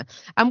am.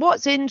 And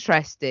what's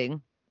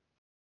interesting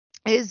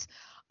is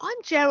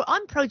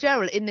I'm pro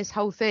Jerryl in this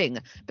whole thing,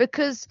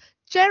 because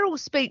Jerryl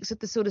speaks of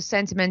the sort of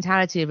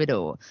sentimentality of it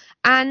all,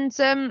 and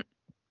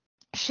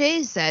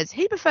she says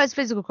he prefers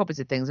physical copies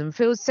of things and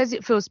says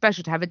it feels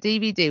special to have a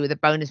DVD with a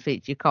bonus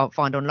feature you can't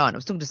find online. I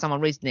was talking to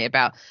someone recently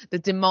about the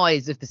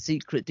demise of the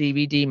secret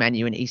DVD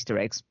menu and Easter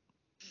eggs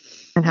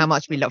and how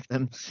much we love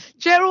them.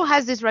 Jerryl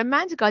has this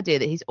romantic idea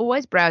that he's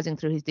always browsing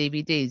through his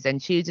DVDs and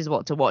chooses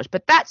what to watch,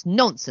 but that's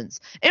nonsense.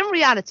 In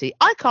reality,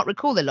 I can't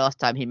recall the last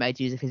time he made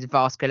use of his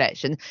vast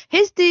collection.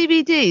 His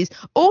DVDs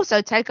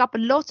also take up a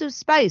lot of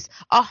space,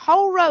 a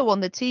whole row on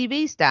the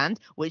TV stand,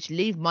 which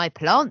leave my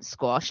plants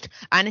squashed,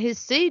 and his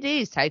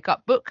CDs take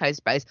up bookcase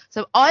space,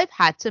 so I've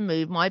had to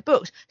move my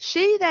books.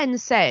 She then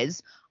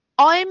says,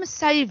 I'm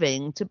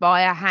saving to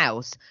buy a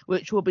house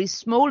which will be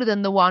smaller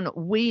than the one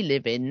we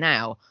live in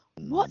now.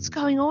 What's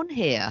going on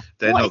here?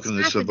 They're not going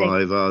to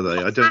survive, are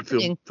they? I don't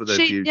feel for their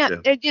future.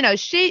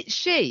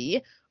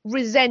 She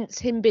resents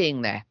him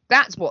being there.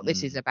 That's what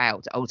this is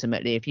about,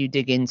 ultimately, if you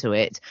dig into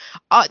it.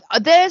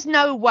 There's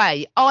no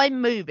way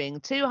I'm moving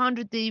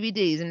 200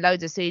 DVDs and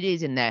loads of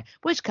CDs in there, in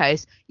which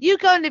case you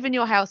go and live in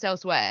your house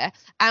elsewhere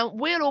and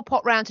we'll all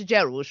pop round to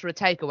Jerryl's for a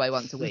takeaway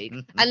once a week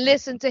and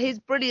listen to his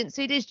brilliant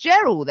CDs.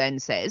 Jerryl then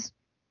says,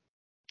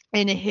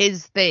 in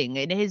his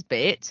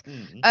bit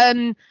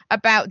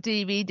about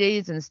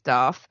DVDs and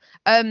stuff,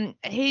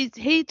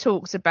 he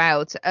talks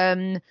about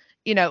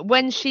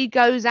when she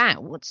goes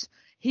out,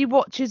 he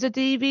watches a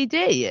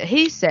DVD.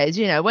 He says,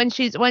 when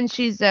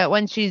she's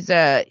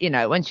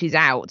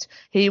out,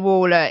 he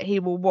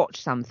will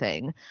watch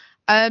something.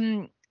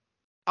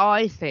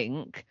 I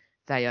think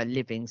they are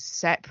living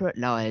separate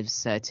lives,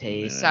 Sir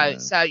T. Yeah.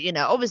 So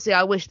obviously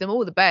I wish them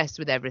all the best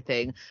with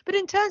everything. But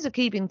in terms of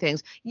keeping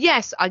things,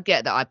 yes, I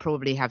get that I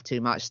probably have too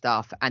much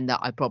stuff and that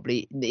I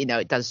probably,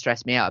 it does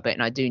stress me out a bit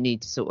and I do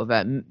need to sort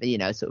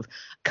of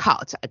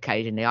cut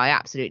occasionally. I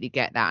absolutely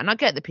get that. And I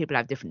get that people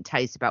have different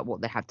tastes about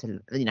what they have to,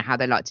 how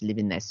they like to live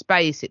in their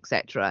space,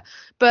 etc.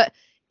 But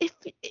if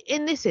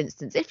in this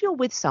instance, if you're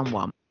with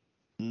someone,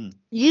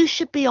 you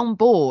should be on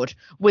board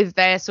with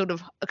their sort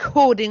of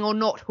hoarding or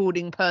not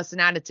hoarding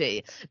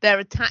personality, their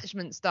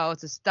attachment style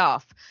to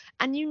stuff.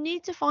 And you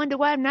need to find a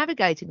way of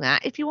navigating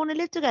that if you want to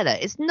live together.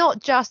 It's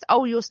not just,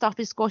 oh, your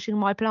stuff is squashing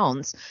my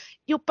plants.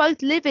 You're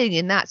both living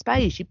in that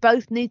space. You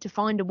both need to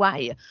find a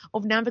way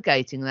of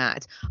navigating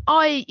that.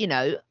 I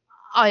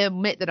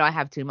admit that I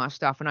have too much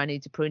stuff and I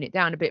need to prune it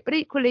down a bit. But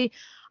equally,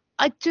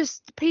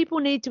 people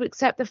need to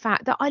accept the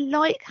fact that I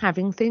like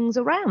having things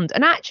around.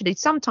 And actually,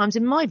 sometimes,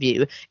 in my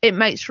view, it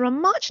makes for a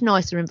much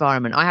nicer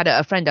environment. I had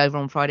a friend over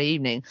on Friday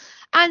evening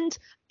and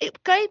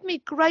it gave me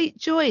great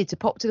joy to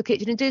pop to the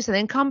kitchen and do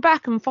something and come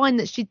back and find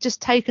that she'd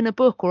just taken a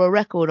book or a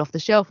record off the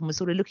shelf and was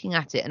sort of looking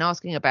at it and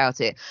asking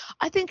about it.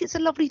 I think it's a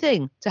lovely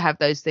thing to have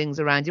those things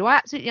around you. I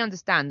absolutely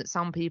understand that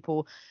some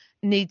people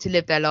need to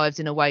live their lives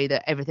in a way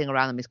that everything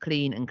around them is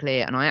clean and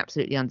clear, and I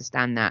absolutely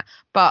understand that.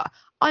 But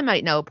I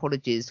make no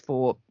apologies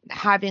for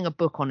having a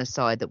book on a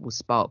side that will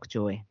spark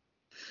joy.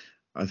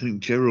 I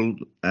think Jerryl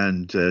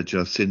and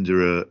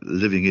Jarcinda are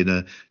living in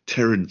a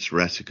Terence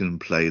Rattigan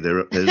play.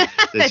 They're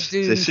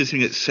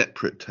sitting at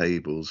separate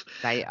tables.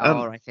 They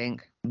are, I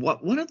think.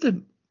 One of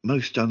the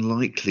most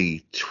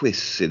unlikely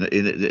twists in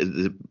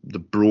the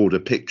broader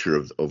picture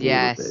of all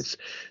of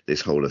this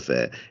whole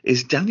affair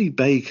is Danny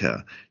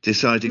Baker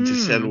deciding to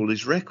sell all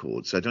his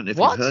records. I don't know if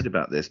you've heard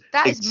about this.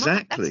 That's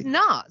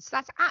nuts.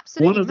 That's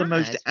absolutely one of the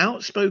mad. most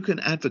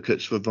outspoken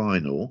advocates for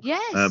vinyl,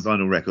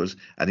 vinyl records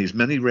and his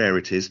many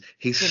rarities.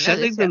 He's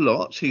selling the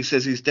lot. He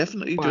says he's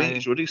definitely doing it.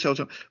 He's already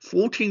sold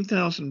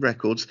 14,000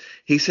 records.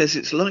 He says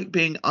it's like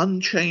being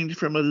unchained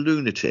from a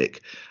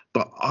lunatic.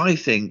 But I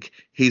think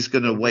he's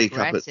going to wake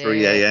up at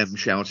 3 a.m.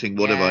 shouting,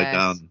 "What have I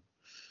done?"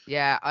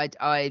 Yeah,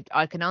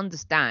 I can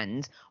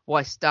understand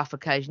why stuff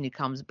occasionally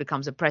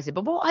becomes oppressive.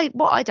 But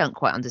what I don't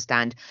quite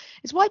understand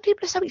is why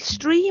people are so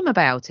extreme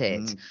about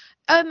it.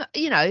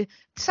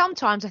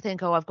 Sometimes I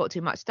think, I've got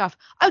too much stuff.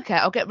 Okay,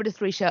 I'll get rid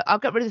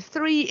of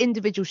 3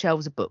 individual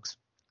shelves of books.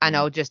 And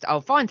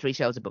I'll find 3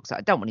 shelves of books that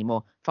I don't want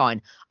anymore.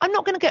 Fine. I'm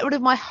not going to get rid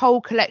of my whole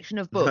collection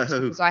of books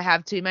because I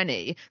have too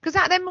many. Because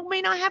that then will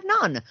mean I have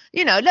none.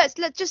 Let's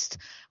just.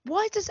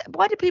 Why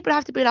do people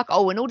have to be like,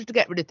 in order to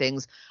get rid of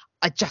things,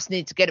 I just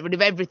need to get rid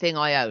of everything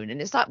I own?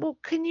 And it's like, well,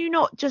 can you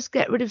not just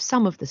get rid of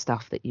some of the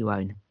stuff that you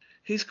own?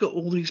 He's got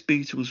all these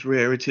Beatles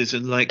rarities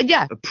and a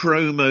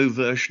promo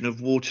version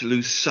of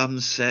Waterloo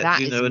Sunset,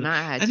 that is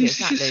mad. And he's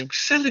just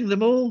selling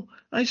them all.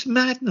 It's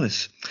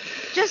madness.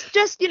 Just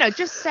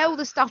sell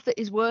the stuff that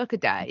is work a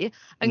day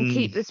and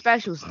keep the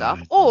special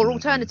stuff. Or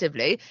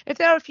alternatively, if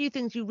there are a few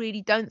things you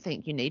really don't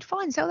think you need,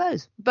 fine, sell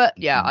those. But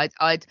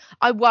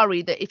I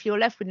worry that if you're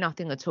left with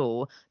nothing at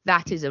all,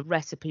 that is a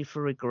recipe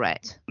for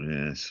regret.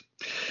 Yes.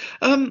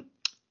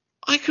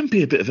 I can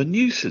be a bit of a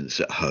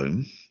nuisance at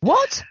home.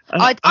 What?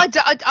 I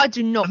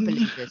do not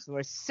believe this for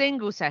a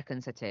single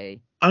second, Sati.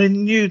 I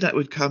knew that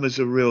would come as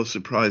a real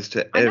surprise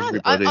to I know,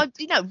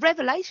 everybody.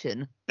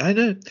 revelation. I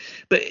know,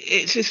 but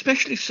it's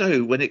especially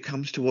so when it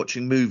comes to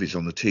watching movies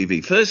on the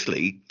TV.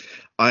 Firstly,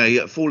 I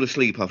fall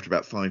asleep after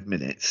about 5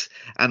 minutes,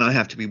 and I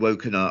have to be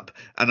woken up,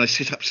 and I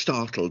sit up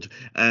startled,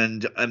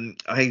 and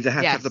I either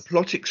have to have the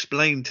plot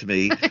explained to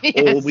me,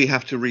 or we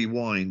have to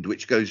rewind,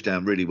 which goes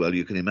down really well,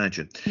 you can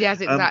imagine.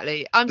 Yes,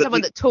 exactly. I'm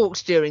someone that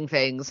talks during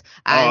things.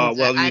 And,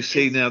 you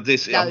see now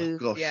this. Oh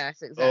gosh.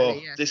 Yes,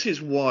 exactly. This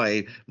is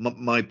why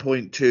my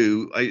point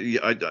too.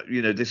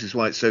 This is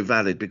why it's so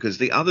valid, because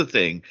the other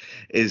thing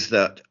is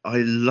that I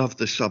love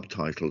the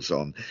subtitles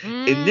on.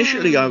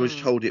 Initially, I was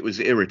told it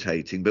was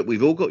irritating, but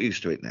we've all got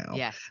used to it now.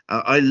 Yes.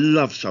 I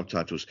love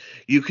subtitles.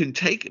 You can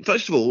take,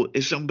 first of all,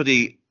 if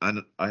somebody,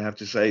 and I have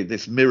to say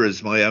this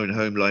mirrors my own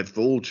home life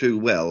all too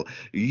well,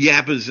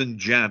 yabbers and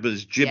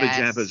jabbers, jibber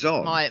jabbers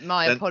on.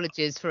 My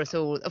apologies for us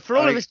all, for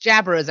all of us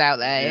jabberers out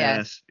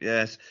there.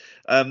 Yes.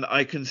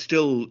 I can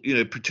still,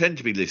 pretend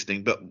to be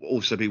listening, but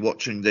also be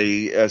watching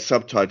the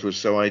subtitles,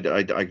 so I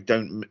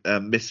don't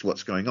miss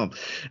what's going on.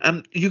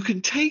 You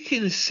can take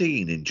in a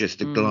scene in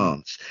just a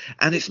glance,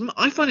 and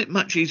I find it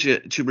much easier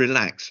to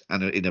relax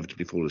and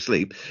inevitably fall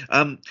asleep,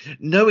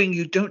 knowing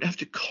you don't have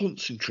to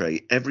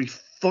concentrate every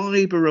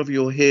fibre of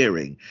your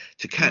hearing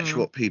to catch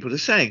what people are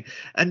saying.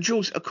 And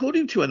Jules,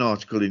 according to an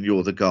article in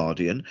You're the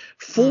Guardian,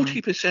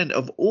 40%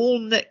 of all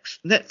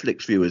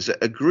Netflix viewers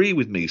agree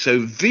with me. So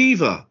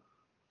viva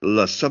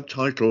la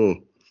subtitle.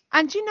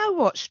 And you know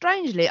what?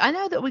 Strangely, I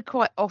know that we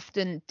quite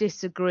often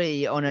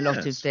disagree on a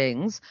lot of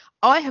things.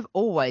 I have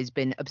always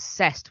been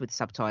obsessed with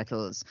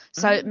subtitles.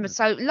 So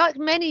like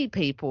many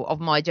people of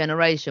my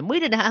generation,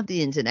 we didn't have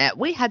the internet.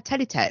 We had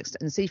teletext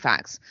and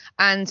CFAX.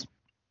 And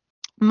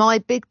my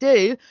big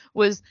do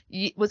was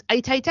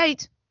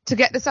 888 to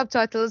get the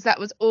subtitles. That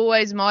was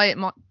always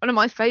one of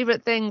my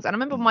favourite things. And I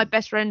remember my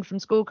best friend from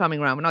school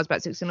coming around when I was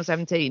about 16 or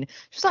 17.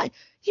 She was like,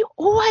 "You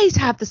always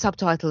have the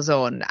subtitles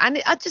on,"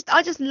 and I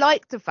just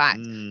liked the fact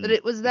that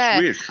it was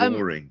there. It's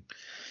reassuring.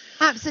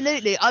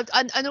 Absolutely.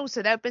 And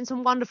also there have been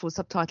some wonderful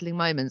subtitling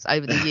moments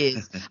over the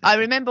years. I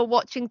remember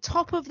watching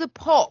Top of the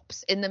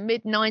Pops in the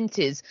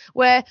mid-90s,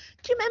 where,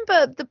 do you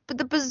remember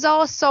the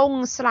bizarre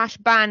song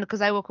 / band,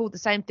 because they were called the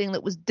same thing,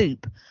 that was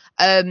Dupe?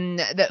 I don't.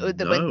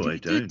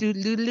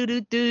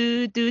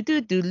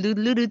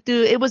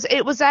 It was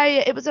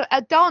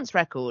a dance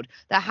record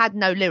that had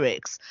no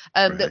lyrics,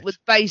 that was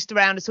based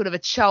around a sort of a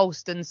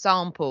Charleston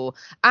sample.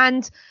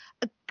 And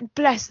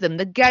bless them,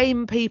 the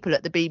game people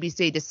at the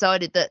BBC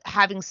decided that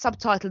having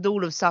subtitled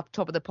all of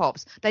Top of the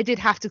Pops, they did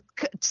have to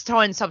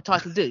try and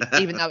subtitle Dupe,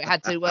 even though it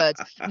had no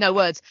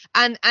words.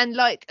 And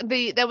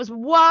there was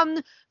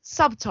one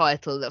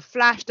subtitle that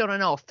flashed on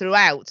and off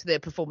throughout the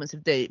performance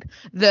of Dupe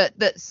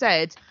that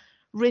said,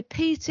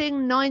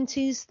 "Repeating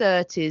 90s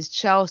 30s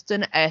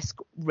Charleston-esque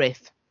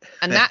riff."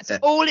 And that's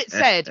all it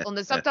said on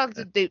the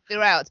subtitles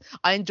throughout.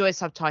 I enjoy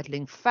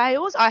subtitling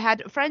fails. I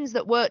had friends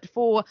that worked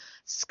for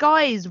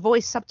Sky's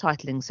voice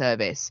subtitling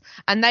service,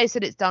 and they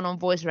said it's done on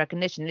voice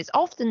recognition. It's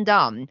often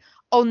done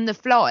on the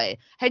fly,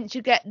 hence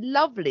you get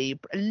lovely,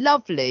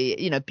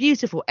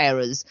 beautiful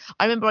errors.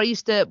 I remember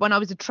when I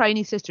was a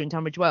trainee sister in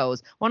Tunbridge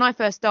Wells, when I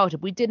first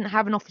started, we didn't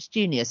have an office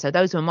junior, so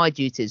those were my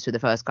duties for the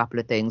first couple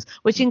of things,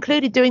 which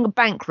included doing a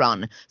bank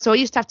run. So I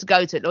used to have to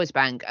go to Lloyds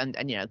Bank and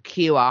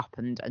queue up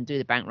and do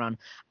the bank run.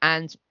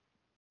 And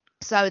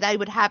so they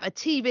would have a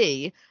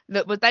TV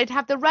they'd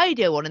have the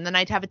radio on, and then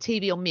they'd have a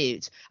TV on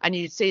mute, and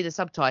you'd see the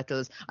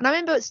subtitles. And I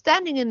remember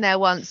standing in there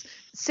once,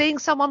 seeing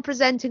someone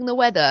presenting the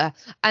weather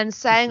and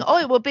saying, "Oh,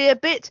 it will be a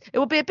bit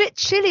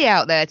chilly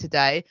out there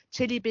today."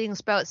 Chilly being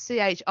spelled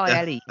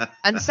Chile.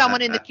 And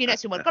someone in the queue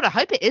next to me went, "God, I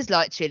hope it is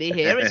like chilly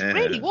here. It's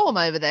really warm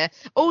over there."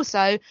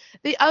 Also,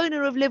 the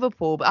owner of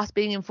Liverpool, but us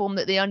being informed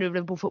that the owner of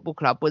Liverpool Football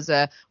Club was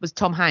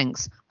Tom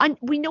Hanks.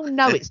 We all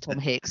know it's Tom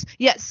Hicks,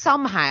 yet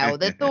somehow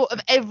the thought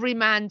of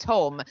everyman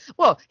Tom.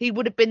 Well, he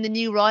would have been the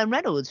new Ryan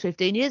Reynolds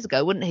 15 years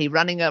ago, wouldn't he?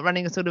 Running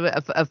a sort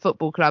of a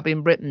football club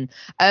in Britain.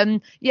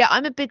 I'm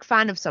a big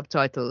fan of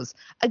subtitles,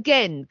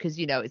 again, because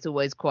it's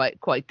always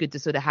quite good to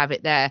sort of have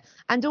it there.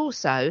 And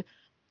also,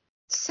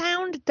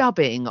 sound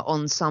dubbing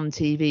on some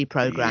TV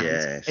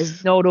programs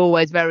is not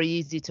always very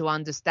easy to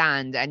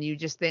understand, and you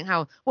just think,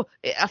 I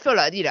feel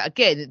like,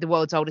 again, the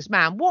world's oldest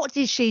man, what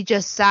did she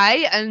just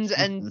say?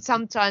 And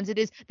sometimes it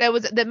is. There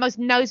was the most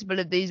notable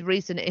of these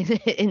recent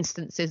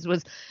instances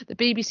was the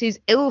BBC's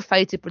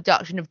ill-fated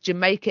production of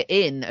Jamaica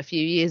Inn a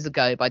few years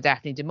ago by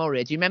Daphne du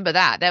Maurier. Do you remember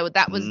that?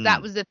 That was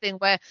the thing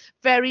where,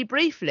 very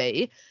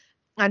briefly,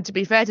 and to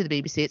be fair to the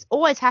BBC, it's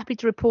always happy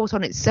to report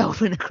on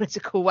itself in a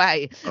critical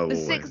way. The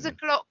 6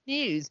 o'clock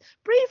news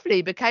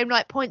briefly became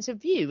like points of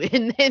view,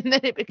 and then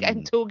it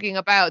became talking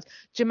about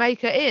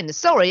Jamaica Inn.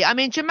 Sorry, I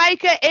mean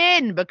Jamaica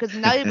Inn, because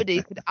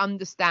nobody could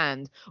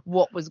understand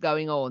what was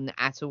going on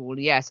at all.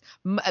 Yes,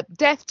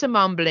 death to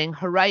mumbling.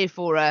 Hooray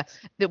for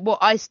what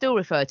I still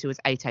refer to as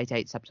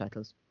 888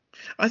 subtitles.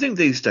 I think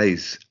these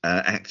days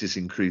actors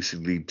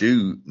increasingly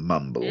do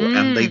mumble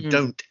and they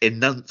don't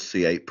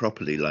enunciate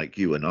properly like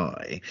you and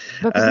I.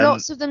 Because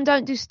lots of them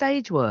don't do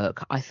stage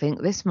work. I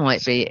think this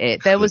might be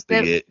it. They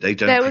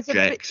don't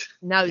project.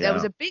 There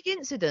was a big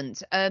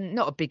incident,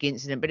 not a big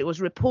incident, but it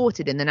was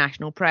reported in the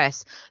national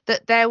press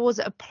that there was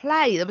a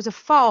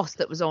farce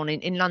that was on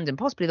in London,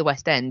 possibly the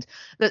West End,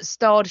 that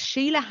starred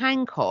Sheila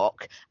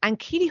Hancock and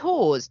Keely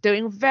Hawes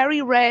doing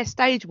very rare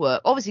stage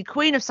work. Obviously,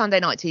 Queen of Sunday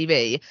Night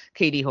TV,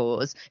 Keely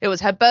Hawes. It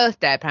was her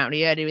birthday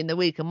apparently earlier in the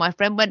week, and my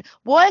friend went,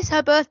 "Why is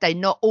her birthday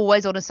not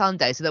always on a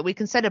Sunday so that we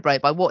can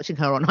celebrate by watching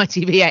her on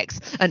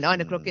ITVX at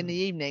 9 o'clock in the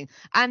evening?"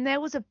 And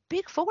there was a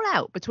big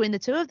fallout between the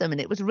two of them,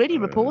 and it was really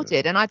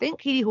reported. And I think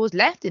Keely Hawes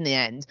left in the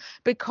end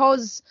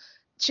because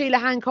Sheila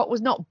Hancock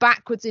was not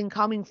backwards in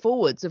coming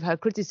forwards of her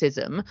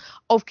criticism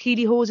of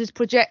Keely Hawes'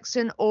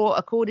 projection, or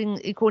according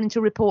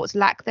to reports,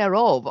 lack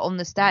thereof on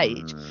the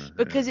stage,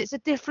 because it's a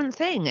different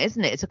thing,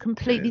 isn't it? It's a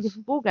completely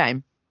different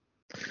ballgame.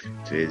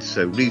 It is.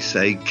 So we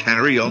say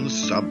carry on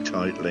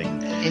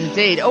subtitling.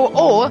 Indeed.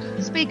 Or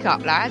speak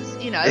up, lads.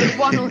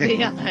 One or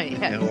the other.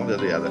 Yeah, one or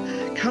the other.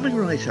 Coming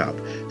right up,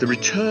 the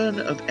return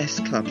of S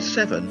Club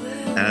 7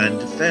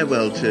 and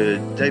farewell to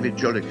David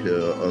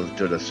Jolicoeur of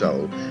De La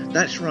Soul.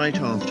 That's right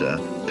after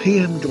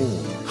PM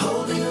Dawn.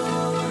 Holding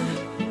on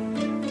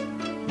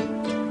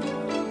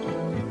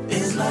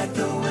is like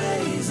the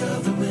ways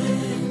of the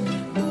wind.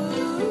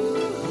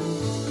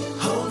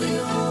 Holding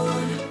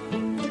on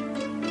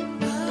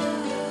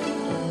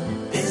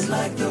is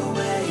like the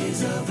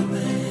ways of the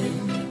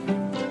wind.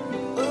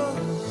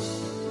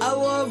 I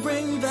wore a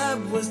ring that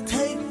was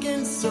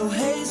taken so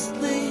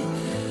hastily,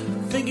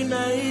 thinking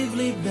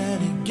naively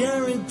that it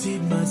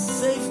guaranteed my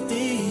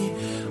safety.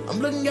 I'm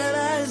looking at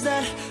eyes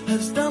that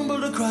have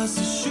stumbled across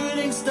a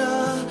shooting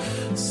star,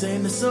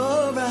 saying it's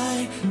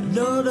alright,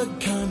 know the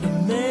kind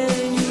of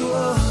man you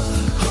are.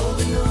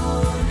 Holding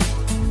on,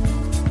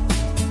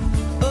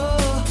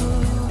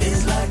 oh,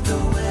 is like the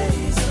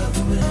ways of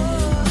the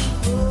wind.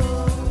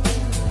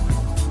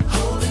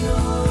 Holding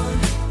on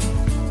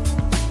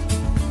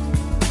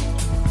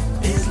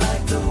is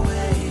like the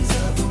ways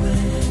of the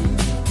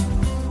wind.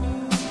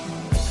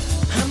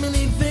 How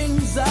many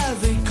things I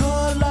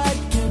recall I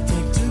can't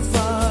take too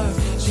far.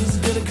 She's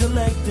good at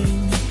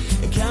collecting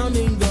and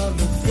counting all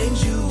the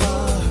things you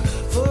are.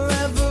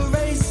 Forever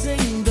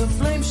racing the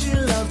flame she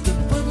loved to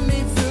put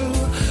me through.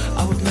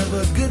 I was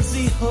never a good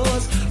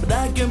seahorse, but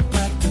I can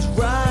practice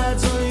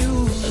rides on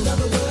you.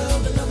 Another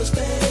world, another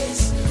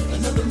space,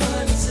 another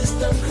mind and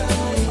system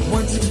crying.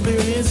 Once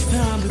experienced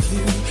time with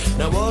you,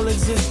 now all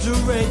exists to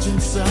rage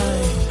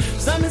inside.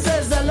 Simon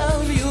says I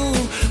love you,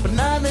 but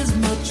not as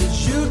much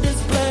as you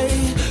display.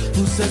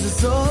 Who says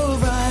it's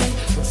alright,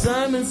 but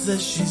Simon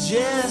says she's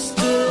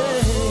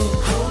yesterday.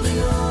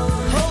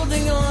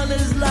 Holding on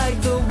is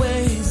like the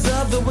ways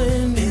of the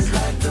wind. It's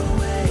like the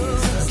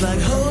ways. It's like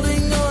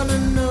holding on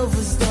an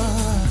over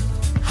star.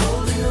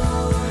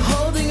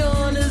 Holding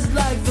on is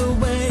like the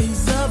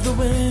ways of the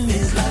wind.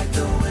 It's like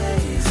the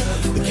ways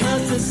of the wind. The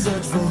constant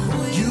search for who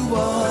you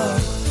are.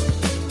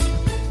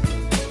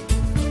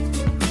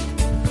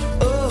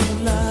 Oh,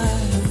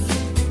 life.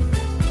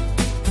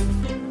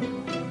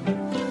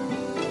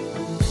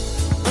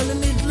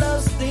 Underneath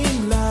love's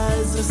theme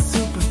lies a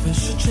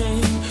superficial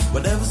chain.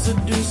 Whatever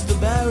seduced the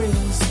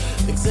barriers,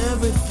 thinks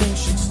everything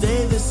should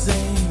stay the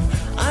same.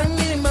 I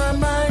need my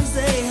mind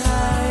say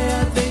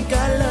hi, I think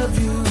I love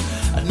you.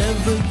 I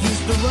never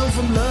used to run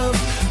from love,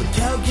 but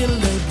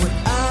calculate what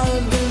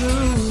I've been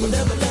through.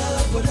 Whatever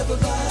love, whatever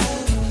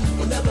vibe,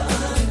 whenever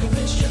I'm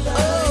convinced you lie.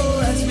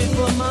 Oh, ask me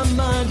for my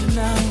mind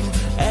now,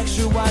 ask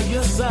you why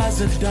your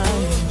sides are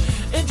dying.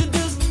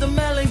 Introduce the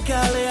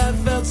melancholy I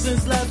felt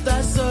since last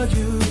I saw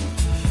you.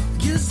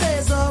 You say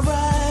it's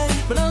alright,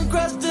 but I'm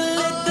crushed to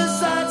lick the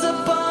sides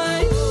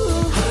upon you.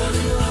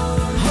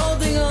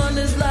 Holding on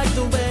is like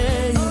the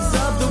ways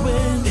of the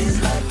wind. It's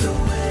like the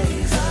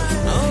ways of the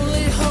wind. I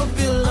only hope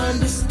you'll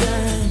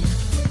understand.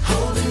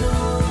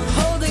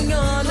 Holding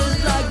on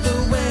is like the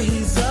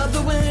ways of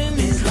the wind.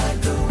 It's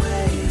like the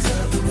ways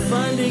of the wind.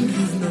 Finding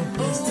you've no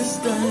place to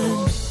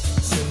stand.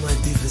 Send my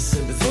deepest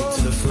sympathy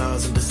to the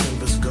flowers in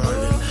December's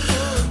garden.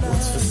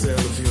 What's for sale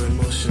of your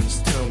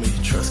emotions? Tell me,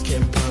 trust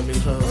can't buy me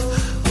love.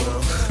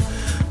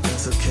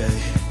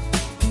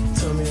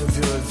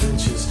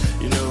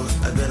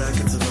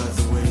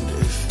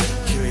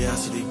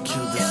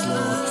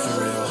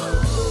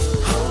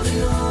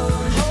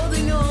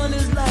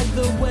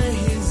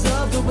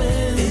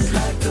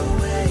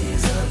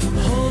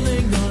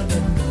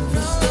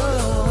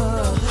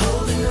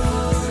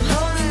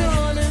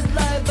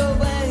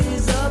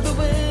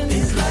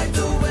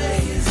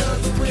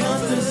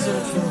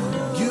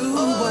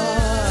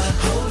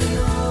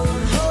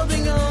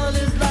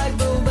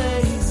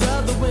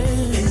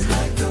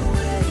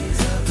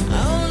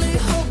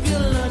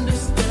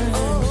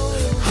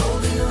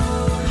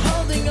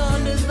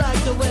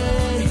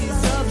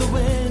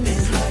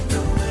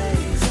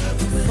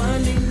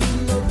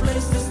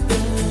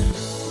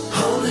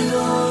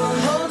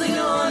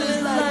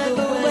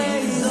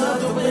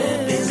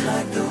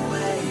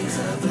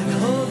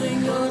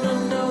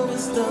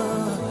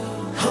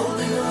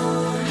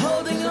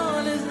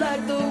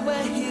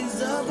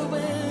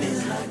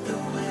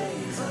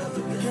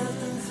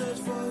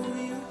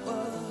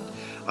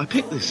 I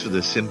picked this for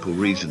the simple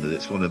reason that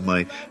it's one of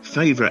my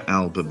favourite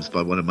albums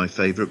by one of my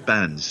favourite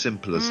bands.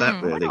 Simple as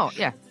that, really. Why not?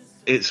 Yeah.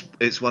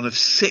 It's one of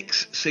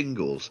 6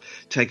 singles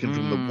taken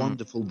from the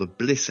wonderful The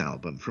Bliss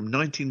album from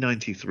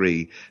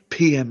 1993,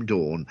 PM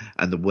Dawn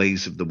and The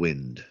Ways of the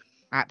Wind.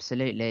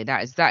 Absolutely,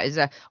 that is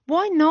a.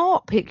 Why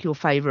not pick your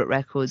favourite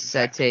records,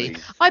 Exactly.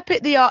 T? I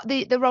picked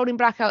the Rolling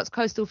Blackouts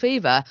Coastal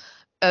Fever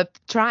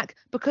track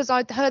because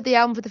I'd heard the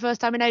album for the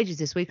first time in ages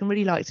this week and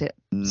really liked it.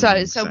 So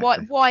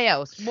exactly. why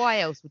else?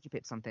 Why else would you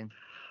pick something?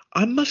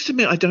 I must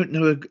admit, I don't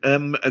know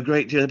a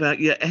great deal about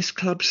S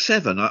Club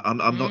 7. I'm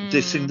not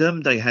dissing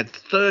them. They had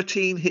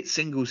 13 hit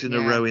singles in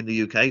a row in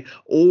the UK,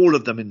 all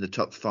of them in the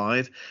top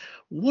 5.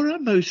 What I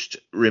most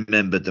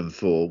remembered them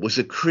for was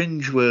a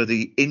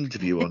cringeworthy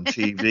interview on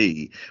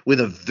TV with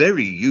a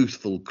very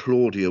youthful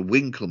Claudia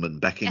Winkleman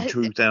back in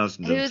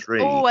 2003.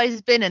 Who's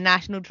always been a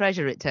national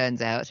treasure, it turns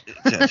out.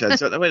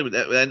 So wait a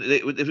minute, and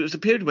it was a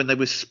period when they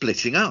were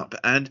splitting up,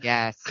 and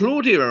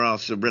Claudia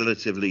asked a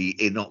relatively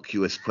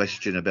innocuous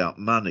question about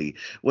money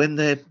when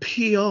their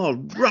PR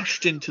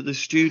rushed into the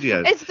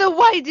studio. It's the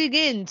wading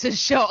into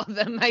shot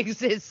that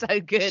makes it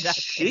so good.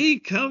 She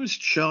comes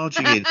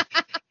charging in.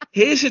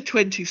 Here's a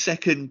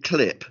 20-second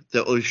clip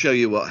that will show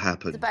you what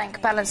happened. The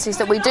bank balances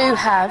that we do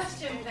have.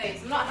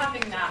 Please, I'm not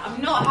having that. I'm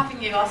not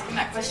having you asking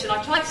that question.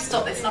 I tried to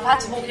stop this and I've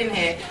had to walk in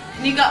here.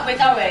 Can you go? We're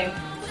going.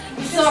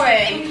 I'm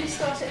sorry.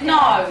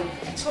 No.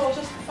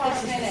 Just for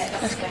 5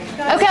 minutes.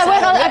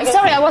 Okay,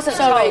 sorry, I wasn't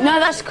sorry. No,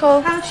 that's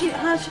cool. What do you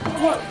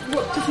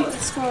think the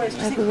score is?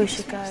 Maybe we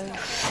should go.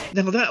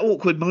 Now, that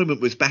awkward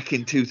moment was back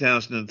in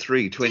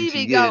 2003, 20 TV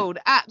years. gold,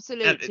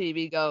 absolute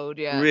TV gold,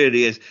 yeah.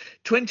 Really is.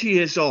 20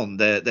 years on,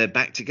 they're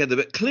back together.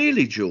 But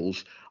clearly,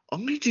 Jules, I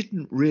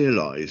didn't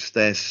realise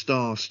their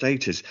star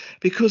status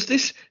because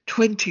this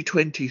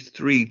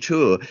 2023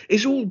 tour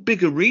is all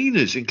big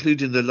arenas,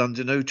 including the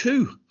London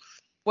O2.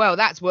 Well,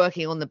 that's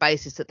working on the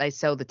basis that they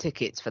sell the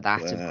tickets for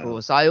that, of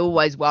course. I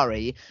always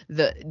worry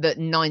that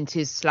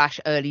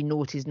 90s/early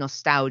noughties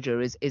nostalgia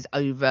is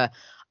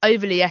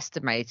overly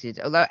estimated.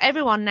 Although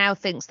everyone now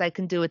thinks they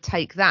can do a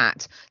Take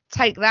That,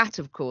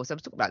 of course. I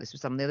was talking about this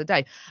with someone the other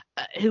day,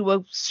 who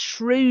were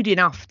shrewd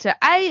enough to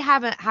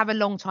have a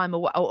long time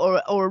away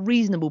or a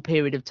reasonable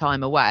period of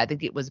time away. I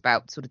think it was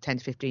about sort of 10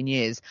 to 15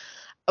 years.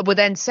 Were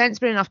then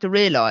sensible enough to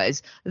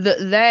realise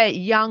that their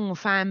young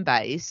fan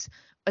base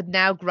had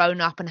now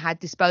grown up and had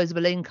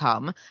disposable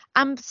income,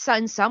 and so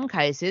in some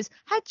cases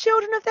had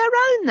children of their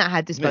own that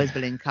had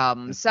disposable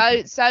income. So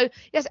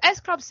yes,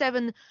 S Club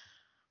 7,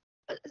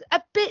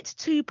 a bit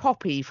too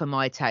poppy for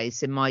my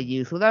taste in my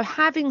youth. Although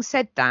having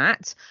said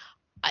that,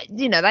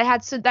 they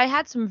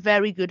had some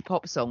very good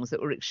pop songs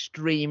that were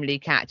extremely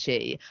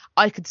catchy.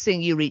 I could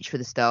sing You Reach for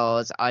the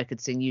Stars. I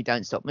could sing You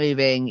Don't Stop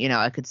Moving.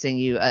 I could sing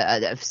you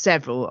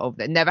several of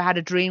them. Never Had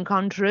a Dream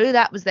Come True.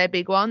 That was their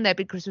big one, their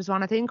big Christmas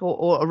one, I think,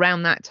 or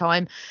around that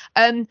time.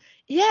 There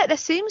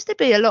seems to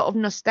be a lot of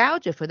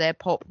nostalgia for their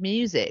pop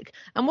music.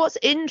 And what's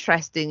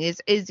interesting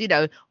is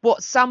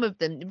what some of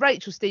them,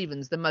 Rachel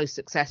Stevens, the most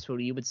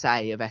successful, you would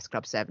say, of S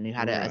Club 7, who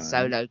had a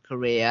solo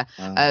career,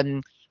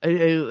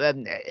 who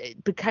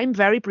became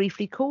very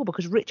briefly cool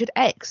because Richard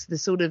X, the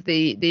sort of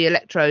the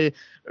electro,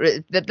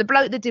 the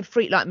bloke that did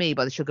Freak Like Me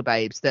by the Sugar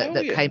Babes that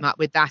came up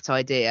with that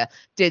idea,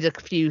 did a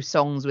few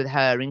songs with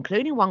her,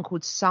 including one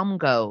called Some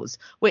Girls,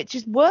 which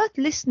is worth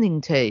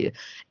listening to.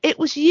 It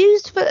was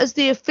used as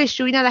the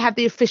official, they have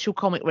the official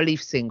comic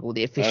relief single,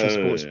 the official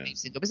sports relief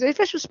single. It's the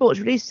official sports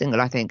relief single,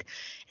 I think.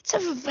 It's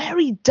a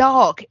very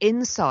dark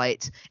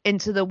insight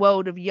into the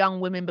world of young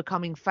women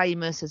becoming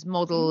famous as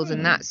models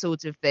and that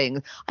sort of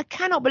thing. I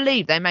cannot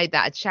believe they made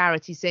that a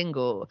charity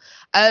single.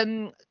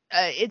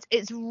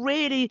 It's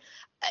really,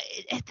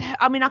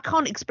 I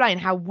can't explain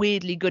how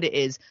weirdly good it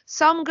is.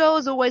 Some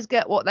girls always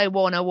get what they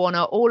wanna.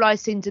 All I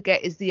seem to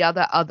get is the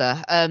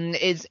other.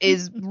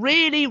 Is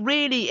really,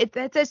 really.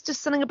 There's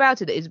just something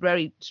about it that is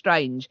very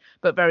strange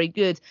but very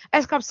good.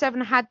 S Club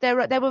 7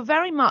 they were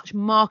very much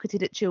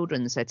marketed at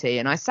children, Seti,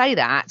 and I say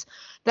that.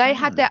 They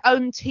had their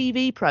own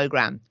TV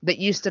program that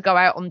used to go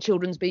out on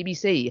children's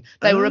BBC.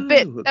 They were a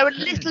little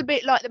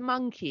bit like the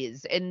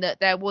Monkees in that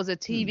there was a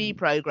TV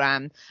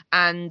program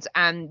and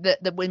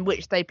in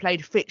which they played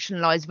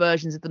fictionalized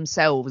versions of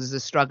themselves as a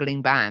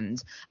struggling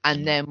band,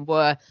 and then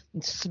were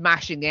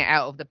smashing it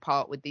out of the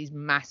park with these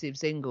massive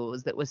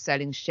singles that were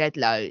selling shed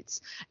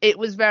loads. It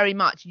was very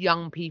much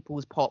young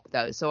people's pop,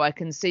 though, so I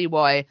can see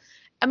why.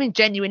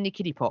 Genuinely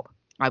kiddie pop,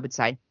 I would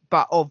say,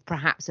 but of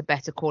perhaps a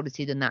better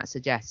quality than that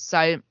suggests.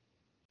 So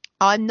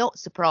I'm not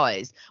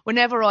surprised.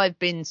 Whenever I've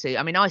been to,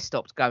 I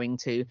stopped going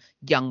to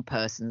young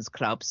persons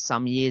clubs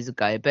some years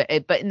ago, but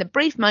in the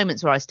brief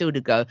moments where I still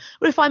do go,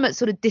 or if I'm at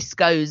sort of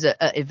discos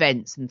at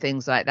events and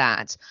things like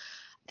that,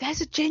 there's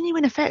a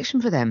genuine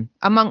affection for them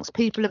amongst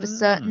people of a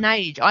certain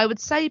age. I would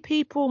say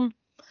people,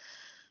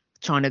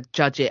 trying to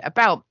judge it,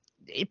 about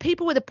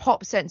people with a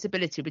pop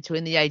sensibility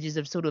between the ages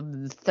of sort of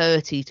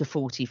 30 to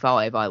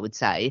 45, I would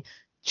say,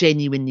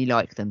 genuinely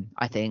like them.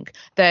 I think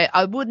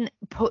I wouldn't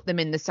put them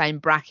in the same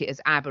bracket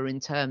as ABBA in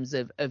terms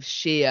of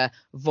sheer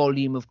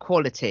volume of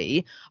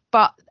quality,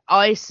 but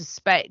I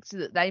suspect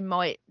that they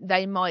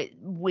might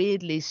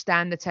weirdly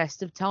stand the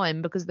test of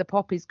time, because the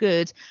pop is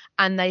good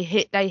and they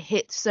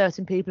hit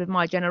certain people of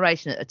my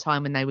generation at a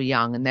time when they were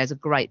young, and there's a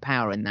great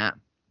power in that.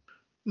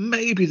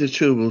 Maybe the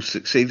tour will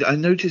succeed. I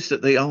noticed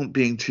that they aren't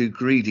being too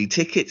greedy.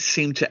 Tickets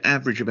seem to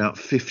average about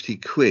 50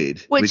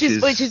 quid, which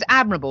is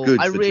admirable.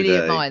 I really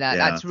today. admire that.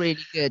 Yeah. That's really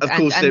good. Of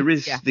course, there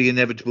is the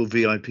inevitable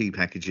VIP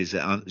packages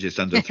that aren't just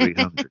under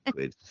 300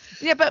 quid.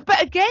 Yeah,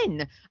 but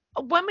again,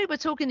 when we were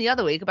talking the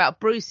other week about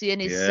Brucey and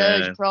his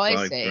surge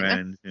pricing,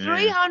 £5,000,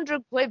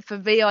 300 quid for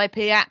VIP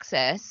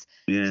access.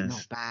 Yes. It's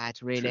not bad,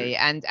 really.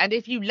 True. And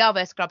if you love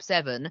S Club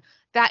 7,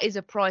 that is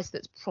a price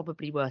that's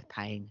probably worth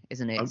paying,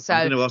 isn't it? I'm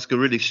going to ask a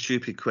really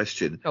stupid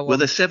question. Were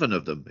there 7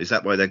 of them? Is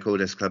that why they're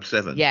called S Club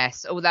 7?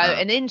 Yes, although,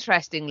 and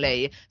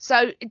interestingly,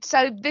 so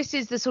this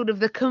is the sort of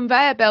the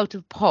conveyor belt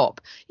of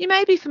pop. You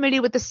may be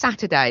familiar with the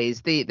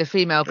Saturdays, the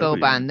female girl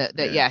band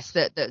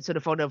that sort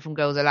of followed from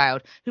Girls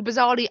Aloud, who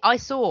bizarrely, I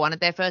saw one of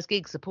their first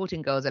gigs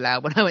supporting Girls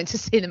Aloud when I went to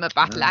see them at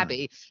Battle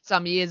Abbey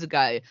some years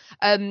ago.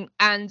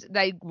 And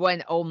they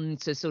went on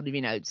to sort of,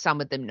 some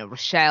of them,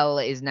 Rochelle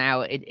is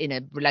now in a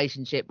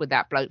relationship with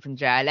that bloke from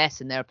JLS,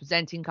 and they're a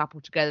presenting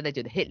couple together. They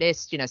do the hit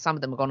list. Some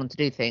of them have gone on to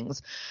do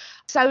things.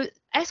 So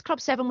S Club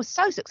 7 was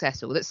so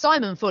successful that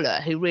Simon Fuller,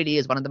 who really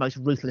is one of the most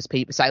ruthless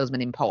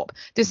salesmen in pop,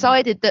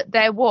 decided that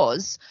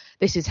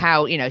this is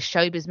how,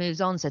 showbiz moves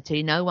on, so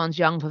T, no one's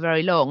young for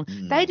very long.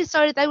 They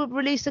decided they would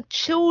release a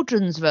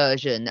children's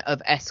version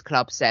of S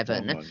Club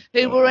 7,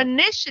 who were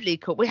initially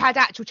called, we had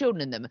actual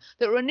children in them,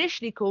 that were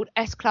initially called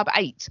S Club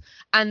 8.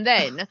 And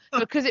then,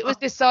 because it was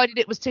decided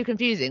it was too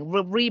confusing,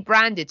 were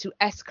rebranded to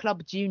S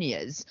Club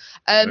Juniors.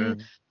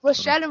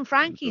 Rochelle and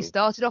Frankie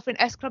started off in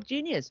S Club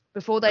Juniors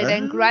before they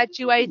then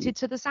graduated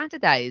to the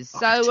Saturdays.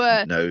 So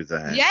I didn't know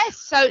that. Yes,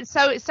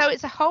 so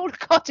it's a whole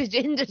cottage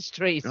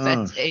industry,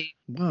 Seti.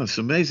 Wow, it's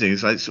amazing.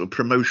 It's like sort of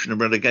promotion and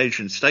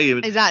relegation. Stay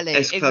in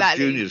S Club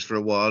Juniors for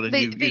a while, and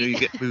you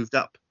get moved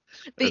up.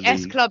 The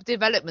S Club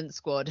Development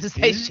Squad, as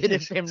they should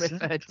have been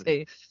referred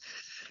to.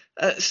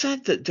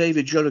 Sad that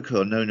David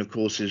Jollicoeur, known of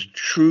course as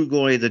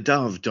Trugoy the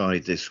Dove,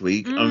 died this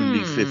week,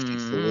 only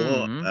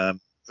 54.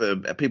 For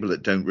people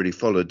that don't really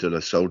follow De La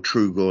Soul,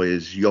 Trugoy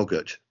is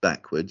yogurt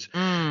backwards.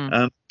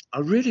 I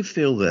really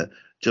feel that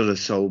De La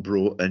Soul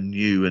brought a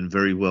new and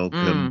very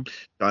welcome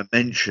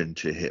dimension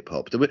to hip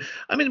hop. There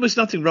was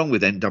nothing wrong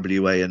with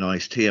NWA and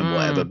Ice-T and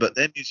whatever, but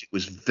their music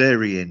was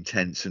very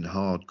intense and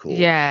hardcore.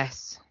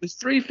 Yes. With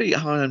 3 Feet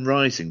High and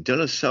Rising, De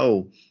La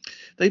Soul,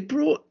 they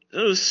brought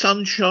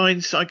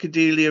sunshine,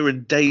 psychedelia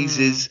and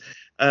daisies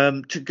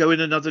to go in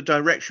another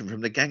direction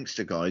from the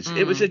gangster guys.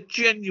 It was a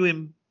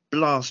genuine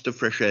blast of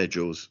fresh air,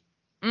 Jules.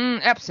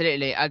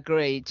 Absolutely, I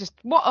agree. Just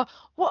what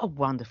a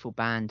wonderful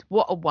band.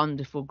 What a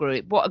wonderful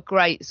group. What a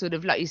great sort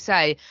of, like you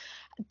say,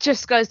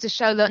 just goes to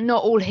show that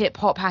not all hip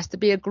hop has to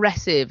be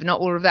aggressive, not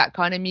all of that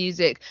kind of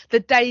music. The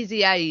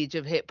daisy age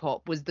of hip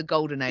hop was the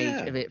golden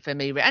age of it for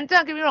me. And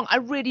don't get me wrong, I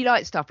really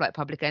like stuff like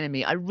Public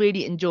Enemy. I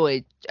really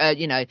enjoyed,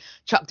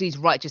 Chuck D's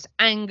Righteous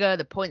Anger.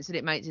 The points that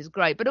it makes is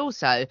great. But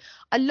also,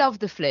 I love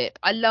the flip.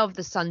 I love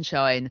the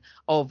sunshine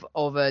of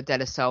De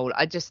La Soul.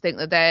 I just think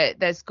that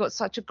there's got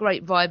such a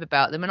great vibe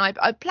about them. And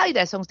I play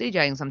their songs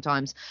DJing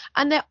sometimes,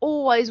 and they're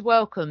always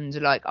welcomed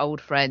like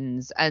old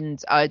friends.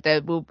 And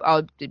we'll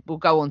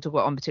go on to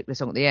one particular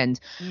song at the end.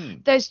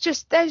 There's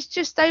just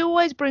they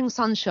always bring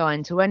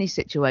sunshine to any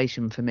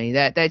situation for me.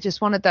 They're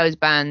just one of those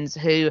bands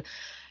who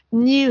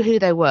knew who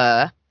they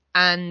were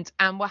and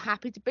were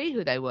happy to be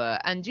who they were.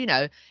 And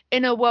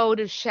in a world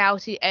of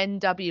shouty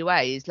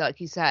NWAs,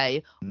 like you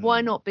say,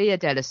 why not be a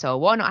De La Soul?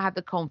 Why not have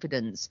the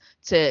confidence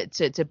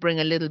to bring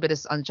a little bit of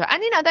sunshine?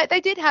 And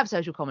they did have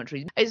social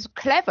commentary. It's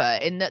clever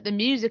in that the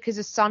music is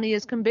as sunny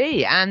as can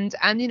be, and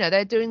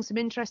they're doing some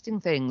interesting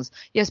things.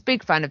 Yes,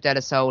 big fan of De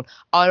La Soul.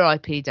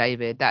 R.I.P.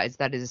 David.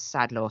 That is a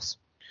sad loss.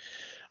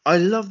 I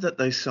love that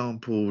they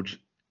sampled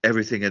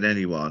Everything and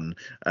Anyone,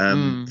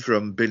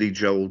 from Billy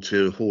Joel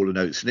to Hall &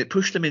 Oates, and it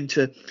pushed them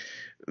into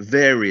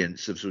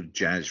variants of sort of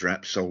jazz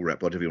rap, soul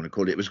rap, whatever you want to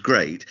call it. It was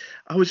great.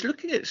 I was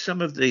looking at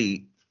some of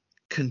the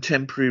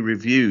contemporary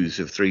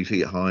reviews of 3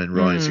 Feet High and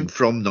Rising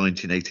from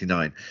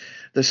 1989.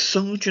 The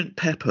Sgt.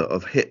 Pepper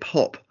of hip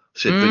hop,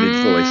 said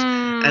Village Voice,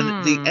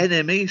 and the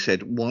NME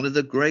said one of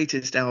the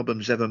greatest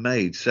albums ever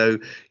made. So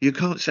you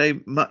can't say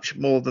much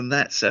more than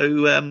that.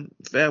 So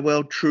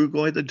farewell,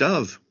 Trugoy the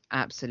Dove.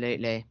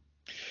 Absolutely.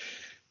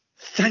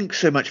 Thanks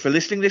so much for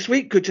listening this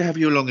week. Good to have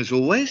you along as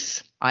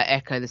always. I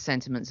echo the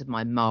sentiments of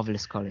my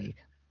marvellous colleague.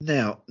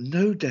 Now,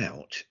 no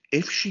doubt,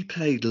 if she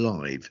played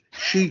live,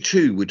 she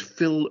too would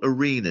fill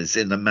arenas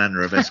in the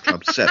manner of S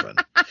Club 7.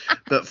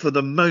 But for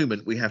the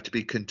moment, we have to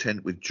be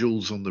content with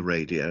Jules on the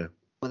radio.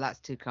 Well,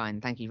 that's too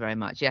kind. Thank you very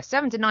much. Yes,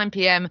 7 to 9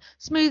 p.m.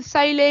 Smooth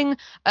sailing.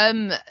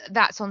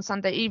 That's on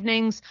Sunday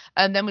evenings.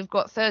 And then we've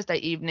got Thursday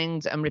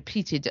evenings and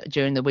repeated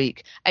during the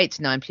week, 8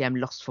 to 9 p.m.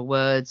 Lost for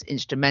Words,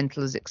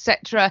 instrumentals,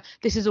 etc.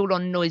 This is all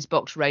on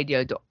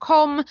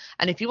noiseboxradio.com.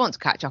 And if you want to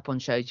catch up on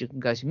shows, you can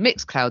go to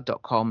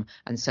mixcloud.com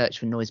and search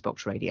for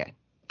Noisebox Radio.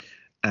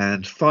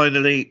 And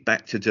finally,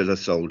 back to De La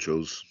Soul,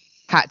 Jules.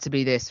 had to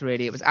be this.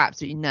 Really, it was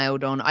absolutely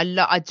nailed on.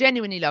 I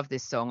genuinely love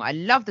this song. I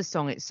love the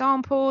song it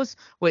samples,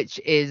 which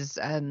is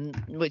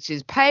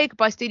Peg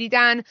by Steely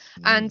Dan.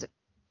 And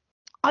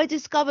I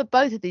discovered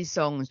both of these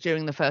songs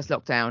during the first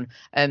lockdown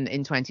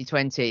in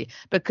 2020,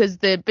 because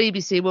the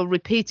BBC were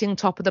repeating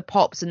Top of the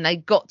Pops, and they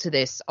got to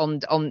this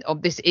on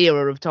this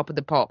era of Top of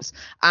the Pops.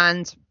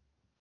 And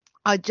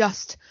I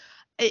just,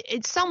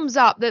 it sums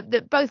up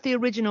that both the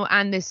original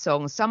and this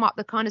song sum up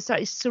the kind of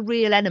slightly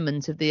surreal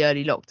element of the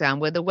early lockdown,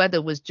 where the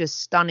weather was just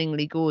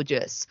stunningly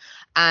gorgeous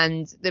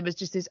and there was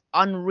just this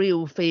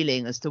unreal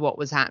feeling as to what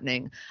was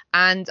happening.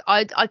 And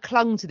I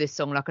clung to this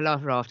song like a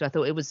life raft. I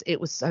thought it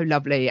was so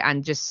lovely,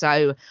 and just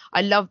so,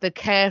 I love the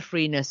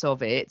carefreeness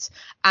of it,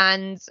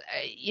 and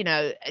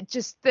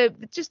just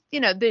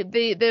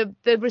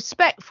the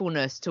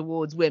respectfulness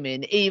towards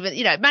women. Even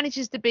it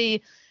manages to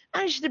be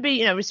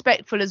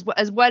respectful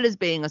as well as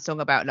being a song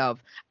about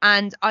love.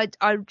 And I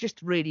just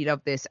really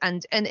love this.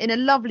 And in a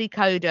lovely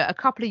coda, a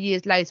couple of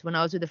years later, when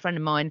I was with a friend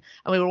of mine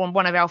and we were on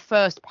one of our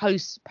first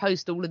post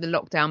all of the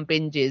lockdown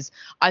binges,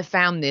 I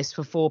found this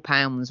for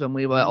 £4 when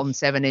we were on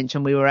 7-inch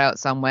and we were out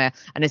somewhere.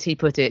 And as he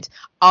put it,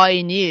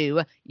 I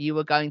knew you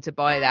were going to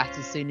buy that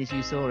as soon as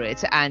you saw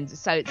it. And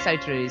so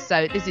true.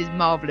 So this is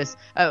marvellous.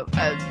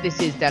 This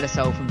is De La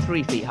Soul from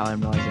 3 Feet High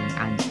and Rising,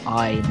 and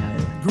I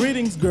Know.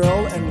 Greetings,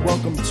 girl, and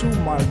welcome to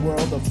my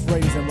world of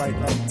phrasing right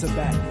up to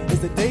bat.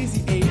 It's the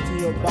daisy age and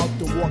you're about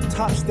to walk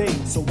top stage,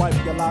 so wipe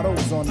your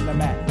lottos on the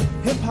mat.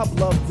 Hip-hop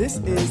love this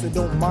is, and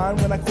don't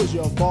mind when I quiz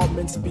your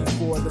involvements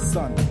before the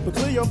sun. But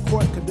clear your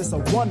court, cause this a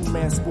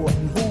one-man sport,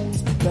 and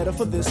who's better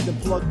for this than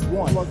plug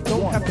one?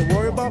 Don't have to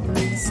worry about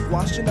me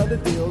squashing other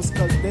deals,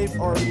 cause they've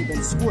already been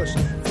squished.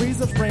 Freeze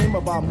the frame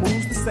of our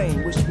moves the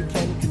same, wish we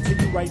can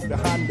continue right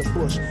behind the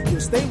bush.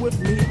 You'll stay with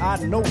me, I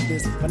know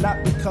this, but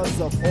not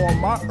because of all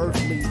my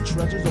earthly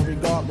treasures, or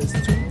regardless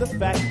to the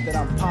fact that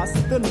I'm past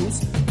the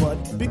noose, but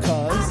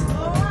because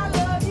I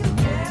love you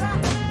better.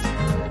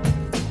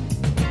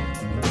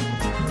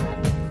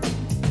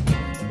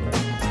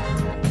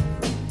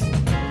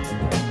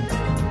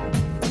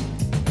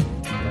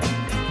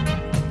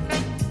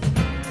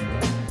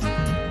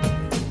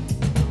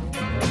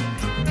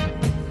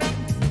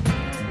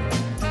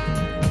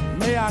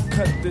 May I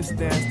cut this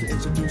dance to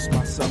introduce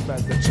myself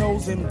as the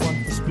chosen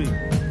one to speak.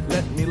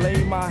 Let me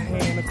lay my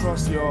hand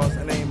across yours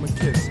and aim a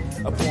kiss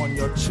upon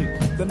your cheek.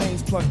 The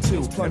name's Plug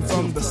 2, and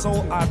from the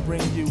soul I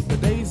bring you the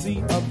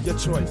daisy of your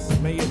choice.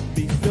 May it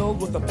be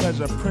filled with a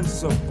pleasure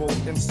principle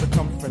in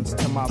circumference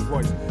to my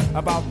voice.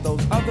 About those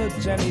other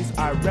Jennies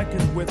I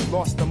reckoned with,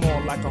 lost them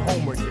all like a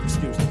homework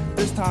excuse.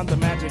 This time the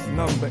magic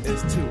number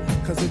is 2,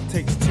 cause it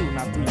takes 2,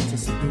 not 3 to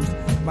seduce.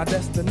 My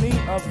destiny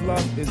of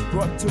love is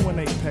brought to an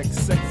apex.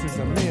 Sex is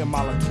a mere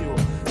molecule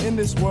in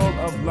this world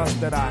of lust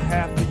that I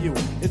have for you.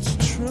 It's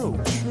true.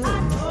 I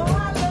know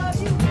I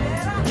love you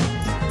better.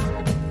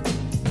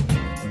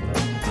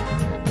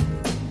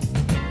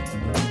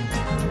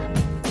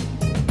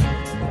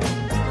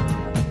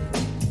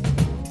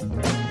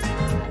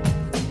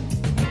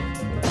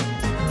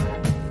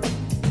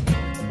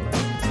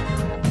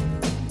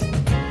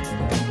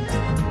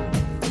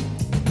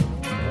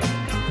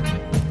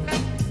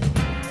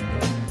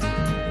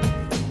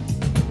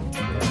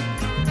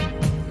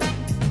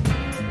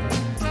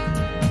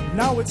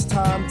 Now it's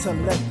time to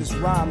let this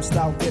rhyme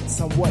style get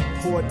somewhat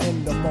poured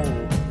in the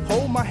mold.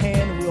 Hold my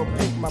hand and we'll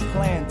pick my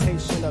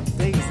plantation of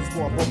daisies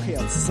for a bouquet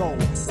of soul.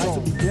 Like to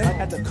begin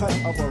at the cut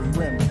of a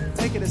rim.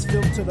 Take it as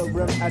filled to the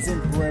rim as in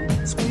brim.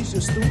 Squeeze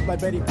your stoop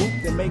like Betty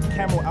Boop, then make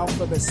camel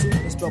alphabet soup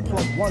and spell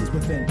plug ones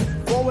within.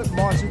 Forward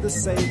march is the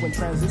say when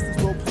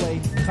transistors will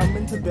play.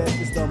 Coming to bed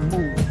is the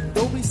move.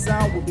 Dolby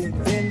sound will be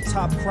then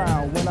top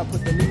crown when I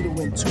put the needle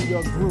into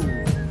your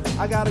groove.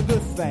 I got a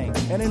good thing,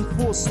 and in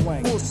full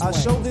swing. I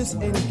show this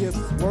in gifts,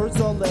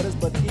 words or letters,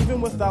 but even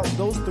without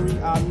those 3,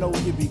 I know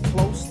you'd be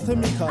close to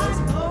me, cause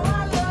I know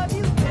I love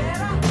you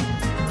better.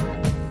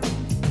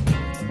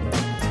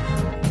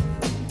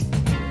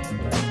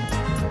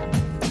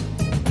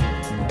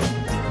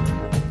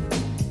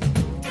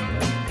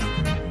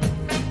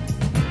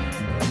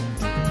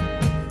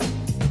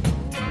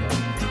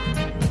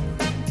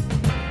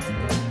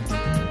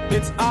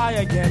 It's I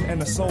again, and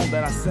the soul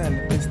that I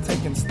send is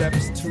taking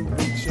steps to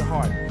reach your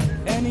heart.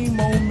 Any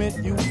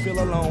moment you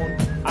feel alone,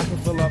 I can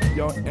fill up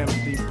your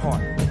empty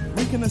part.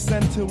 We can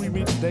ascend till we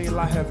reach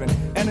daylight heaven,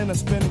 and in a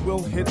spin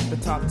we'll hit the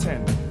top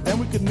 10. Then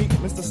we could meet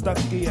Mr.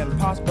 Stucky and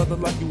Pops Brother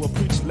Lucky will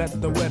preach, let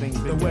the wedding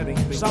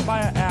be. Shot by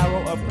an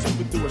arrow of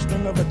Cupid through a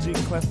string of a G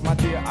clef, my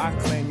dear, I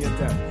claim your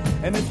death.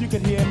 And if you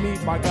could hear me,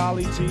 by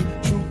golly G,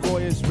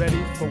 Trugoy is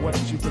ready for what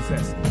you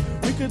possess.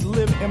 We could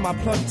live in my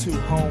Plug 2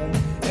 home,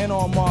 and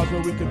on Mars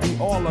where we could be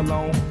all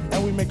alone.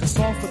 And we make a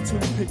song for 2,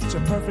 picture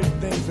perfect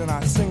things, and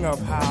I sing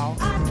of how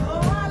I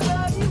know I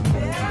love you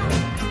better.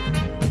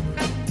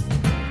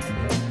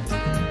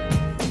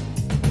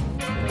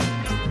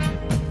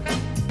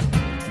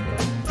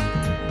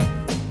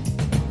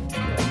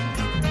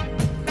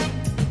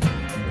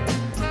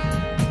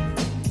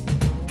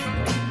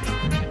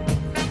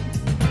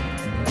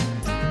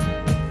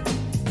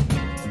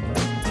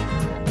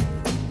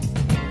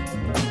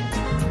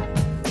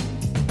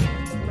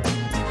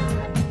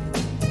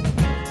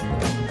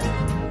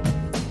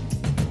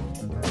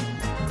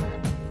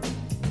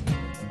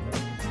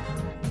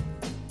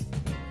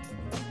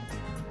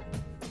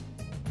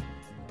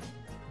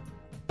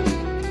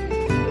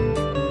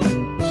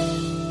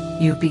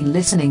 You've been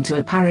listening to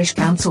a Parish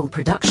Counsel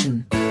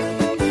production.